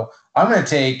game. So I'm going to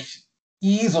take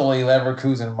easily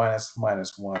Leverkusen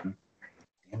 -1.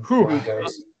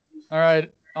 All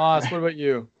right, Oz, what about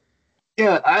you?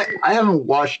 Yeah, I haven't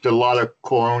watched a lot of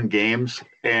Cologne games,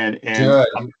 and Good.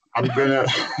 I'm gonna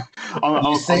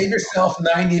save yourself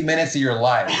 90 minutes of your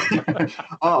life.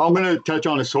 I'm gonna touch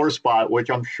on a sore spot, which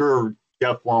I'm sure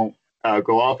Jeff won't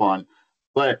go off on,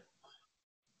 but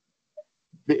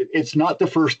it's not the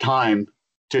first time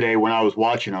today when I was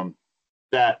watching them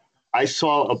that I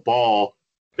saw a ball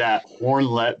that Horn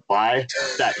let by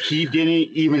that he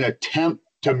didn't even attempt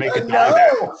to make a dive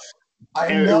at.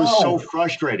 And it was so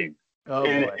frustrating. But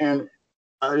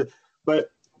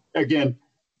again,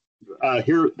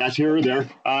 here or there.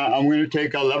 I'm going to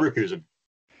take Leverkusen.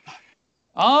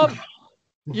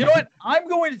 You know what? I'm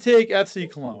going to take FC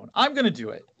Cologne. I'm going to do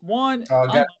it. Going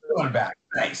back.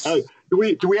 Nice. Do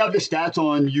we have the stats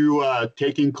on you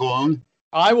taking Cologne?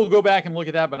 I will go back and look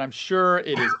at that, but I'm sure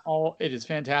it is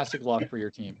fantastic luck for your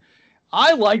team.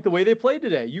 I like the way they played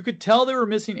today. You could tell they were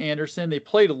missing Anderson. They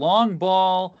played a long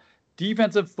ball,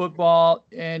 defensive football,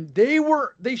 and they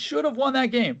should have won that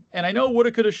game. And I know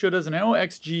woulda, coulda, shouldas, and I know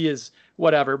XG is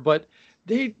whatever, but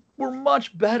they were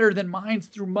much better than Mainz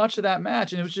through much of that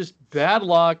match, and it was just bad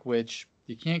luck, which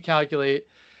you can't calculate.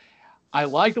 I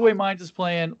like the way Mainz is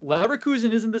playing.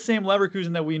 Leverkusen isn't the same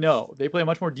Leverkusen that we know. They play a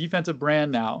much more defensive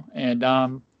brand now, and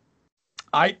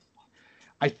I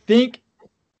think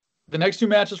the next 2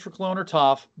 matches for Cologne are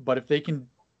tough, but if they can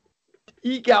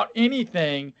eke out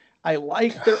anything, I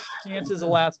like their chances of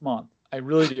last month. I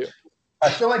really do. I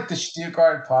feel like the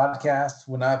Stuttgart podcast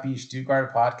would not be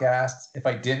Stuttgart podcast if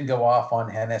I didn't go off on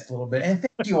Hennes a little bit. And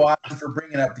thank you, Austin, for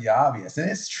bringing up the obvious. And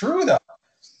it's true, though.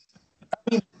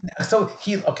 I mean, so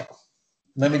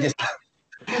let me just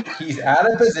 – he's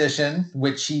out of position,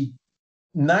 which he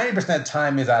 90% of the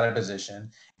time is out of position.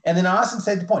 And then Austin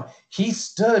said the point. He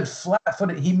stood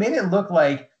flat-footed. He made it look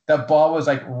like the ball was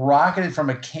like rocketed from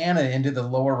a cannon into the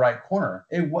lower right corner.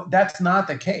 That's not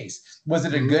the case. Was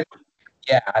it a good –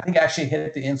 yeah, I think actually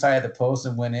hit the inside of the post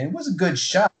and went in. It was a good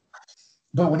shot.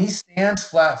 But when he stands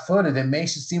flat-footed, it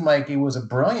makes it seem like it was a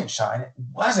brilliant shot. And it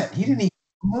wasn't. He didn't even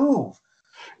move.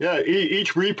 Yeah,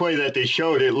 each replay that they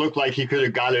showed, it looked like he could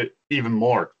have got it even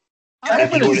more. And I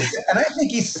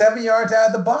think he's 7 yards out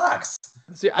of the box.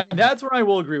 See, that's where I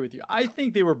will agree with you. I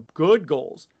think they were good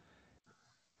goals.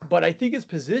 But I think his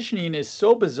positioning is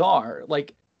so bizarre.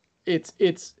 Like,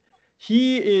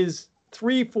 he is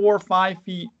 3, 4, 5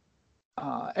 feet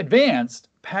advanced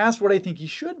past what I think he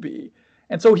should be,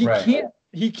 and so he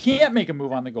can't make a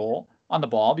move on the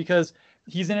ball because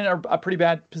he's in a pretty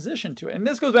bad position to it. And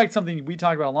this goes back to something we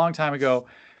talked about a long time ago.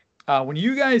 When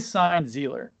you guys signed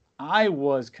Zeeler, I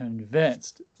was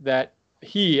convinced that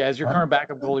he, as your current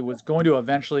backup goalie, was going to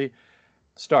eventually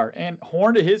start. And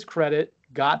Horn, to his credit,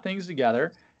 got things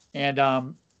together and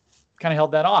kind of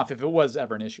held that off. If it was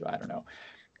ever an issue, I don't know.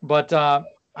 But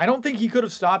I don't think he could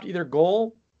have stopped either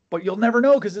goal, but you'll never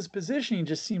know because his positioning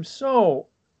just seems so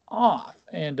off.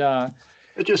 And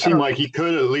it just seemed like he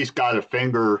could have at least got a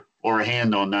finger or a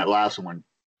hand on that last one.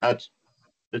 I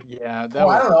don't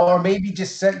know, or maybe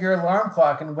just set your alarm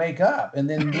clock and wake up, and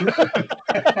then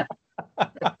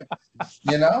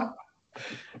you know.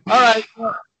 All right.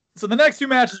 So the next two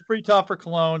matches are pretty tough for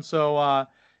Cologne. So,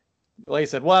 like I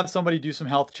said, we'll have somebody do some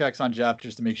health checks on Jeff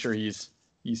just to make sure he's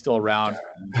still around.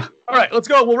 All right, let's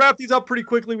go. We'll wrap these up pretty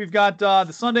quickly. We've got the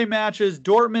Sunday matches: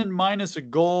 Dortmund minus a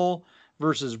goal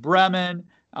versus Bremen.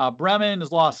 Bremen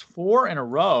has lost 4 in a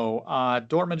row.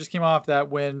 Dortmund just came off that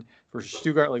win versus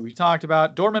Stuttgart, like we talked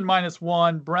about. Dortmund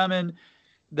 -1. Bremen,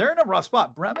 they're in a rough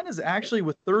spot. Bremen is actually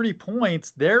with 30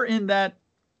 points. They're in that.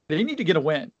 They need to get a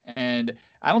win, and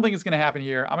I don't think it's going to happen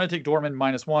here. I'm going to take Dortmund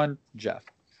 -1. Jeff.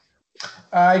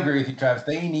 I agree with you, Travis.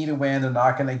 They need a win. They're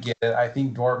not going to get it. I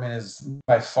think Dortmund is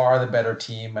by far the better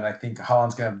team, and I think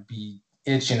Holland's going to be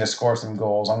itching to score some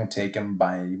goals. I'm going to take him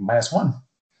by -1.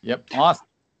 Yep, awesome.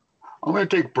 I'm going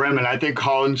to take Bremen. I think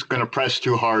Holland's going to press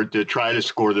too hard to try to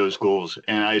score those goals,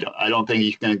 and I don't think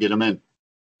he's going to get them in.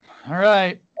 All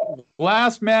right.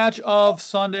 Last match of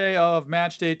Sunday of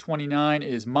match day 29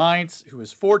 is Mainz, who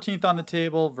is 14th on the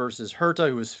table, versus Hertha,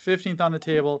 who is 15th on the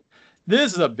table.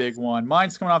 This is a big one.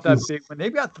 Mainz coming off that big win.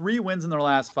 They've got 3 wins in their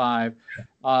last 5.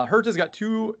 Hertha's got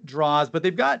 2 draws, but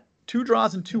they've got 2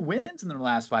 draws and 2 wins in their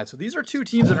last 5. So these are 2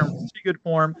 teams that are in pretty good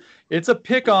form. It's a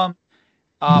pick-em.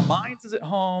 Mainz is at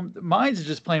home. Mainz is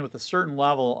just playing with a certain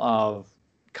level of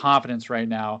confidence right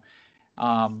now.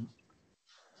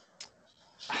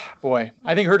 Boy,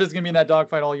 I think Hertha's going to be in that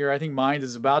dogfight all year. I think Mainz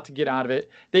is about to get out of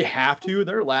it. They have to.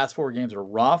 Their last 4 games are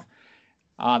rough.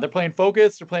 They're playing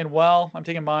focused. They're playing well. I'm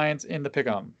taking Mainz in the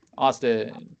pick-em.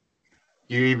 Austin.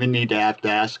 You even need to have to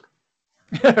ask.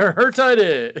 Hertha it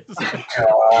is.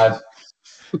 God.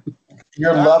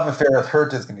 Your love affair with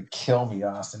Hertha is going to kill me,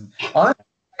 Austin. Honestly,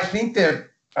 I think that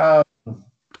I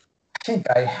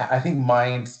think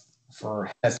Mainz for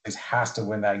Hesse has to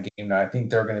win that game now. I think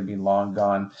they're going to be long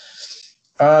gone.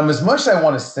 As much as I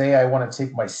want to say I want to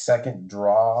take my second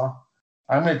draw,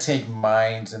 I'm going to take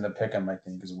Mainz in the pick'em, I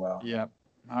think, as well. Yep.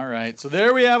 All right. So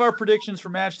there we have our predictions for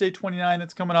match day 29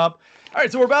 that's coming up. All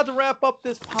right. So we're about to wrap up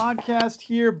this podcast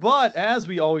here, but as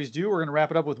we always do, we're going to wrap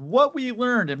it up with what we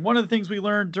learned. And one of the things we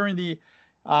learned during the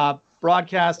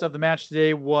broadcast of the match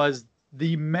today was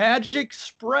the magic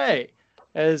spray.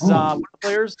 As one of the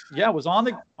players, was on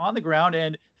the ground,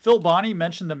 and Phil Bonney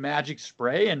mentioned the magic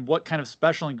spray and what kind of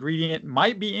special ingredient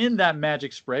might be in that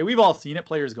magic spray. We've all seen it.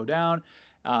 Players go down.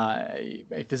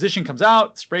 A physician comes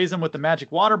out, sprays them with the magic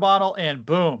water bottle, and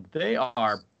boom, they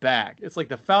are back. It's like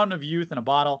the fountain of youth in a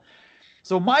bottle.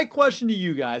 So my question to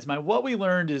you guys, what we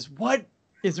learned is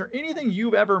there anything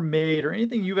you've ever made or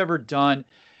anything you've ever done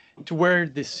to where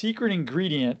the secret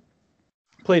ingredient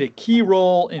played a key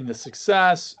role in the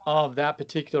success of that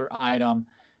particular item?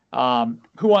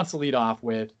 Who wants to lead off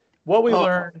with what we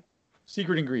learned,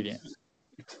 secret ingredient?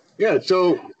 Yeah,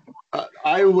 so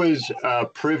I was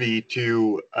privy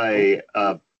to a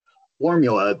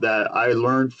formula that I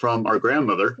learned from our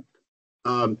grandmother.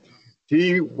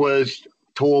 She was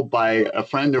told by a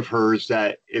friend of hers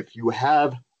that if you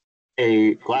have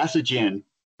a glass of gin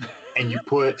and you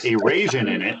put a raisin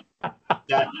in it,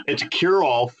 that it's a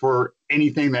cure-all for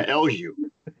anything that ails you.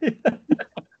 I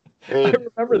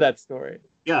remember that story.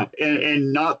 Yeah,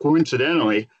 and not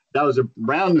coincidentally, that was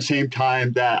around the same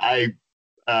time that I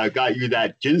got you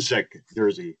that Ginsek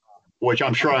jersey, which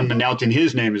I'm sure I'm announcing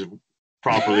his name as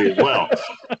properly as well.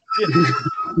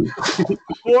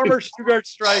 Former Stuttgart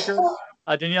striker,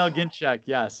 Daniel Ginczek.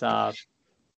 Yes,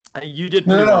 you did.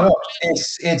 No.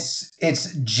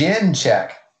 It's Gin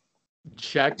check.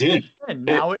 Check. Gin.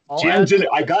 Now it all Gin's in it.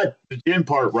 I got the gin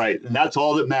part right, and that's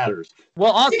all that matters.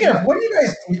 Well, Austin, what are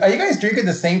you guys drinking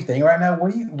the same thing right now?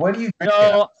 What are you drinking?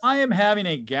 No, I am having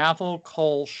a Gaffel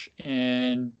Kolsch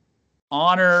in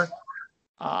honor,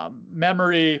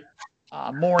 memory,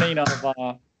 morning of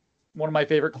one of my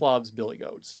favorite clubs, Billy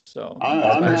Goats. So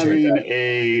I'm having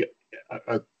a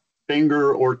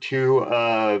finger or 2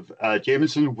 of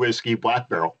Jameson whiskey Black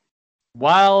Barrel.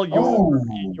 While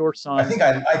your son, I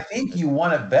think you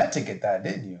won a bet to get that,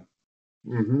 didn't you?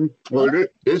 Mm-hmm. Well,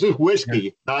 this is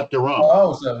whiskey, not the rum.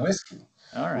 Oh, so whiskey.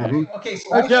 All right. Mm-hmm. Okay,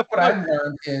 so Jeff, what I've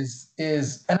learned is,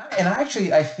 and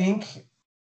I think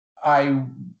I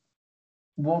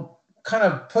will kind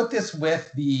of put this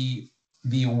with the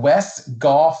West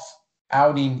golf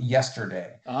outing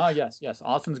yesterday. Yes.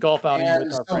 Austin's golf outing and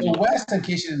with our so friend. The West, in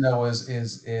case you didn't know,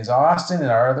 is Austin and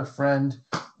our other friend,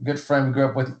 good friend we grew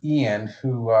up with, Ian,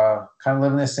 who kind of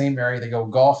live in the same area. They go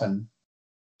golfing,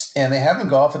 and they haven't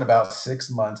golfed in about 6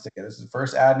 months together. This is the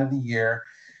first outing of the year.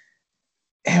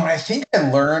 And what I think I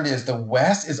learned is the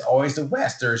West is always the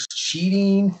West. There's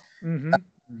cheating,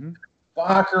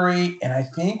 mockery, and I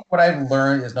think what I've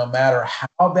learned is no matter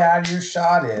how bad your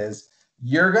shot is,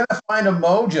 you're going to find a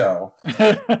mojo.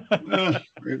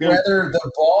 Whether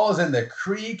the ball is in the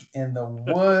creek, in the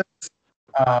woods,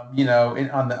 on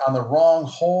the wrong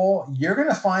hole, you're going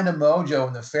to find a mojo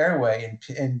in the fairway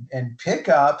and pick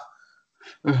up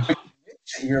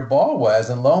your ball was,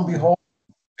 and lo and behold,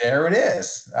 there it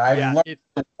is. I've learned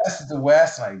the West is the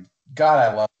West, and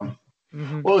I love them.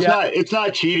 Well, it's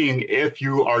not cheating if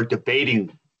you are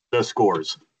debating the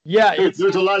scores. Yeah,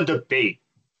 there's a lot of debate.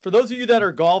 For those of you that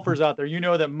are golfers out there, you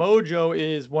know that Mojo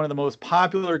is one of the most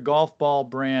popular golf ball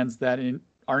brands that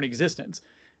are in existence.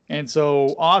 And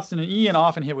so Austin and Ian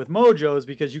often hit with Mojos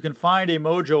because you can find a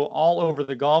Mojo all over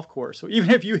the golf course. So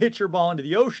even if you hit your ball into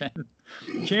the ocean,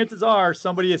 chances are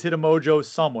somebody has hit a Mojo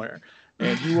somewhere.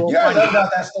 And you will. I love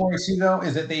about that story too, though,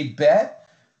 is that they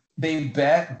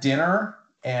bet dinner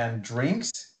and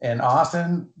drinks, and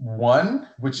Austin won,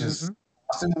 which is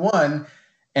Austin won,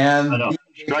 and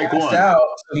he passed out,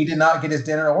 so he did not get his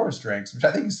dinner or his drinks, which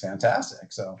I think is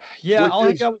fantastic. So all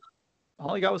he got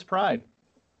was pride.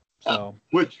 So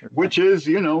which is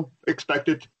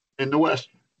expected in the West.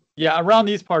 Yeah, around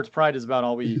these parts, pride is about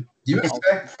all we. Do you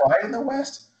expect pride in the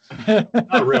West?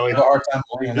 Not really. I have a hard time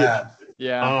believing that.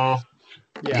 Yeah.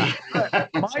 Yeah.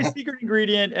 My secret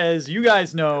ingredient, as you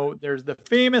guys know, there's the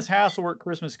famous Hasselwork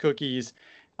Christmas cookies.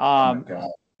 Oh my God.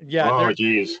 Yeah. Oh,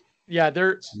 geez. Yeah,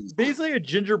 they're basically a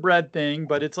gingerbread thing,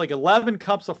 but it's like 11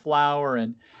 cups of flour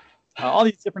and all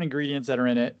these different ingredients that are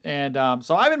in it. And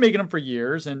so I've been making them for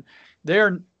years, and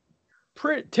they're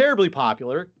terribly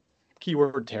popular.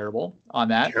 Keyword terrible on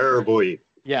that. Terribly.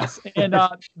 Yes. And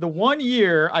the 1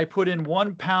 year I put in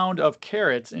 1 pound of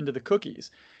carrots into the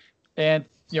cookies and,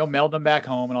 mailed them back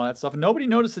home and all that stuff. And nobody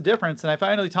noticed the difference. And I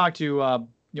finally talked to,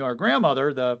 our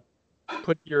grandmother, the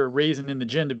put your raisin in the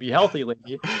gin to be healthy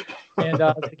lady. And I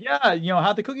was like, yeah,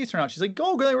 how'd the cookies turn out? She's like,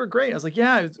 oh, they were great. I was like,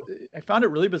 yeah, I found it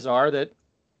really bizarre that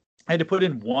I had to put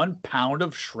in 1 pound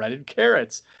of shredded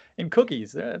carrots in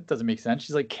cookies. That doesn't make sense.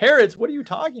 She's like, carrots? What are you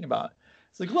talking about?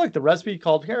 It's like, look, the recipe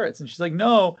called carrots. And she's like,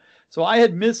 no. So I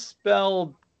had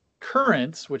misspelled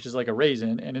currants, which is like a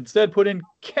raisin, and instead put in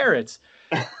carrots.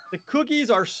 The cookies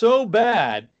are so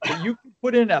bad that you can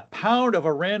put in 1 pound of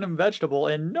a random vegetable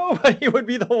and nobody would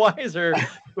be the wiser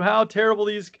to how terrible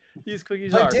these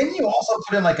cookies are. But didn't you also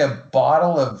put in like a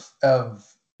bottle of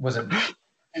was it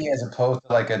as opposed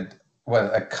to like a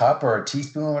cup or a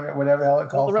teaspoon or whatever the hell it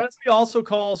calls? Well, the recipe also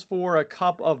calls for a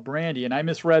cup of brandy, and I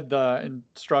misread the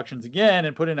instructions again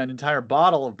and put in an entire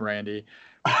bottle of brandy.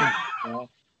 I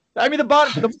mean, the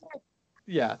bottle.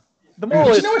 Yeah. The moral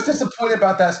is, what's disappointing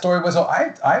about that story was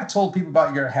I've told people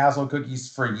about your Hazel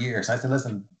cookies for years. I said,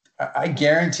 listen, I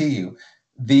guarantee you,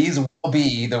 these will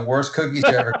be the worst cookies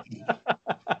you ever eat.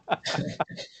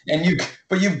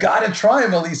 But you've got to try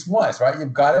them at least once, right?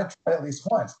 You've got to try it at least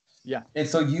once. Yeah. And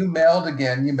so you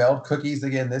mailed cookies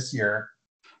again this year.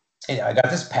 And I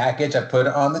got this package. I put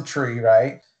it on the tree,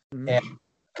 right? Mm-hmm.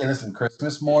 And listen,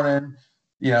 Christmas morning,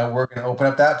 we're going to open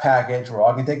up that package. We're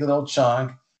all going to take a little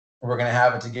chunk. We're going to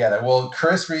have it together. Well,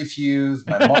 Chris refused.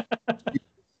 My mom refused.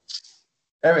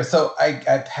 Anyway, so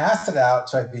I passed it out.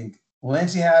 So I think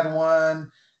Lindsay had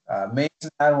one.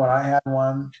 Mason had one. I had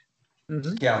one.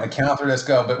 Mm-hmm. Yeah, on the counter, let's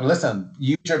go. But listen,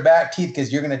 use your back teeth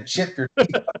because you're going to chip your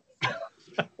teeth.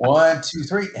 1, 2,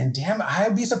 3. And damn it,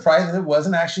 I'd be surprised if it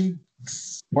wasn't actually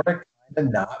sort of kind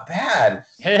of not bad.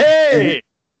 Hey!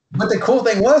 But the cool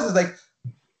thing is like,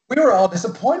 we were all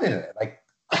disappointed in it. Like,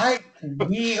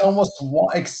 we almost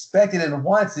expected and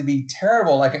wanted it to be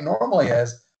terrible like it normally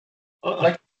is.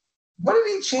 Like, what did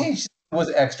he change? Was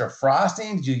it extra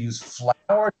frosting? Did you use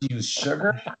flour? Did you use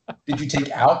sugar? Did you take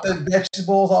out the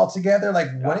vegetables altogether? Like,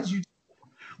 what did you do?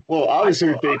 Well, obviously,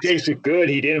 if they tasted good,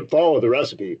 he didn't follow the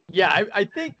recipe. Yeah, I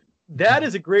think that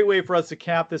is a great way for us to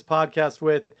cap this podcast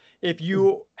with. If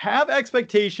you have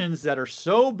expectations that are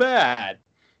so bad,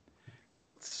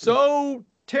 so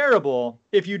terrible,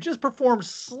 if you just perform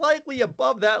slightly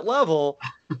above that level,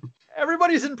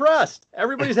 everybody's impressed.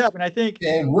 Everybody's happy. And I think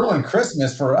it ruined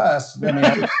Christmas for us. I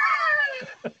mean,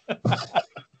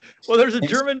 Well, there's a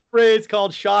German phrase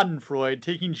called Schadenfreude,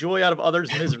 taking joy out of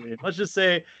others' misery. Let's just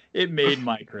say it made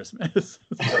my Christmas.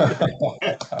 All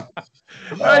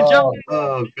right, gentlemen.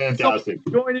 Oh, fantastic.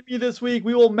 So joining me this week,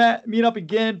 we will meet up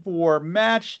again for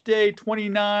Match Day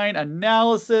 29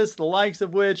 analysis, the likes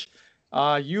of which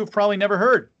you've probably never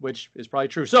heard, which is probably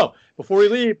true. So before we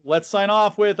leave, let's sign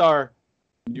off with our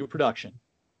new production.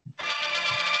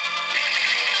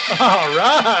 All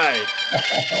right.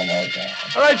 Oh my God.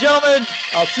 All right, gentlemen.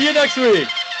 I'll see you next week.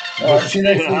 All right, see you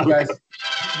next week,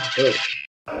 guys.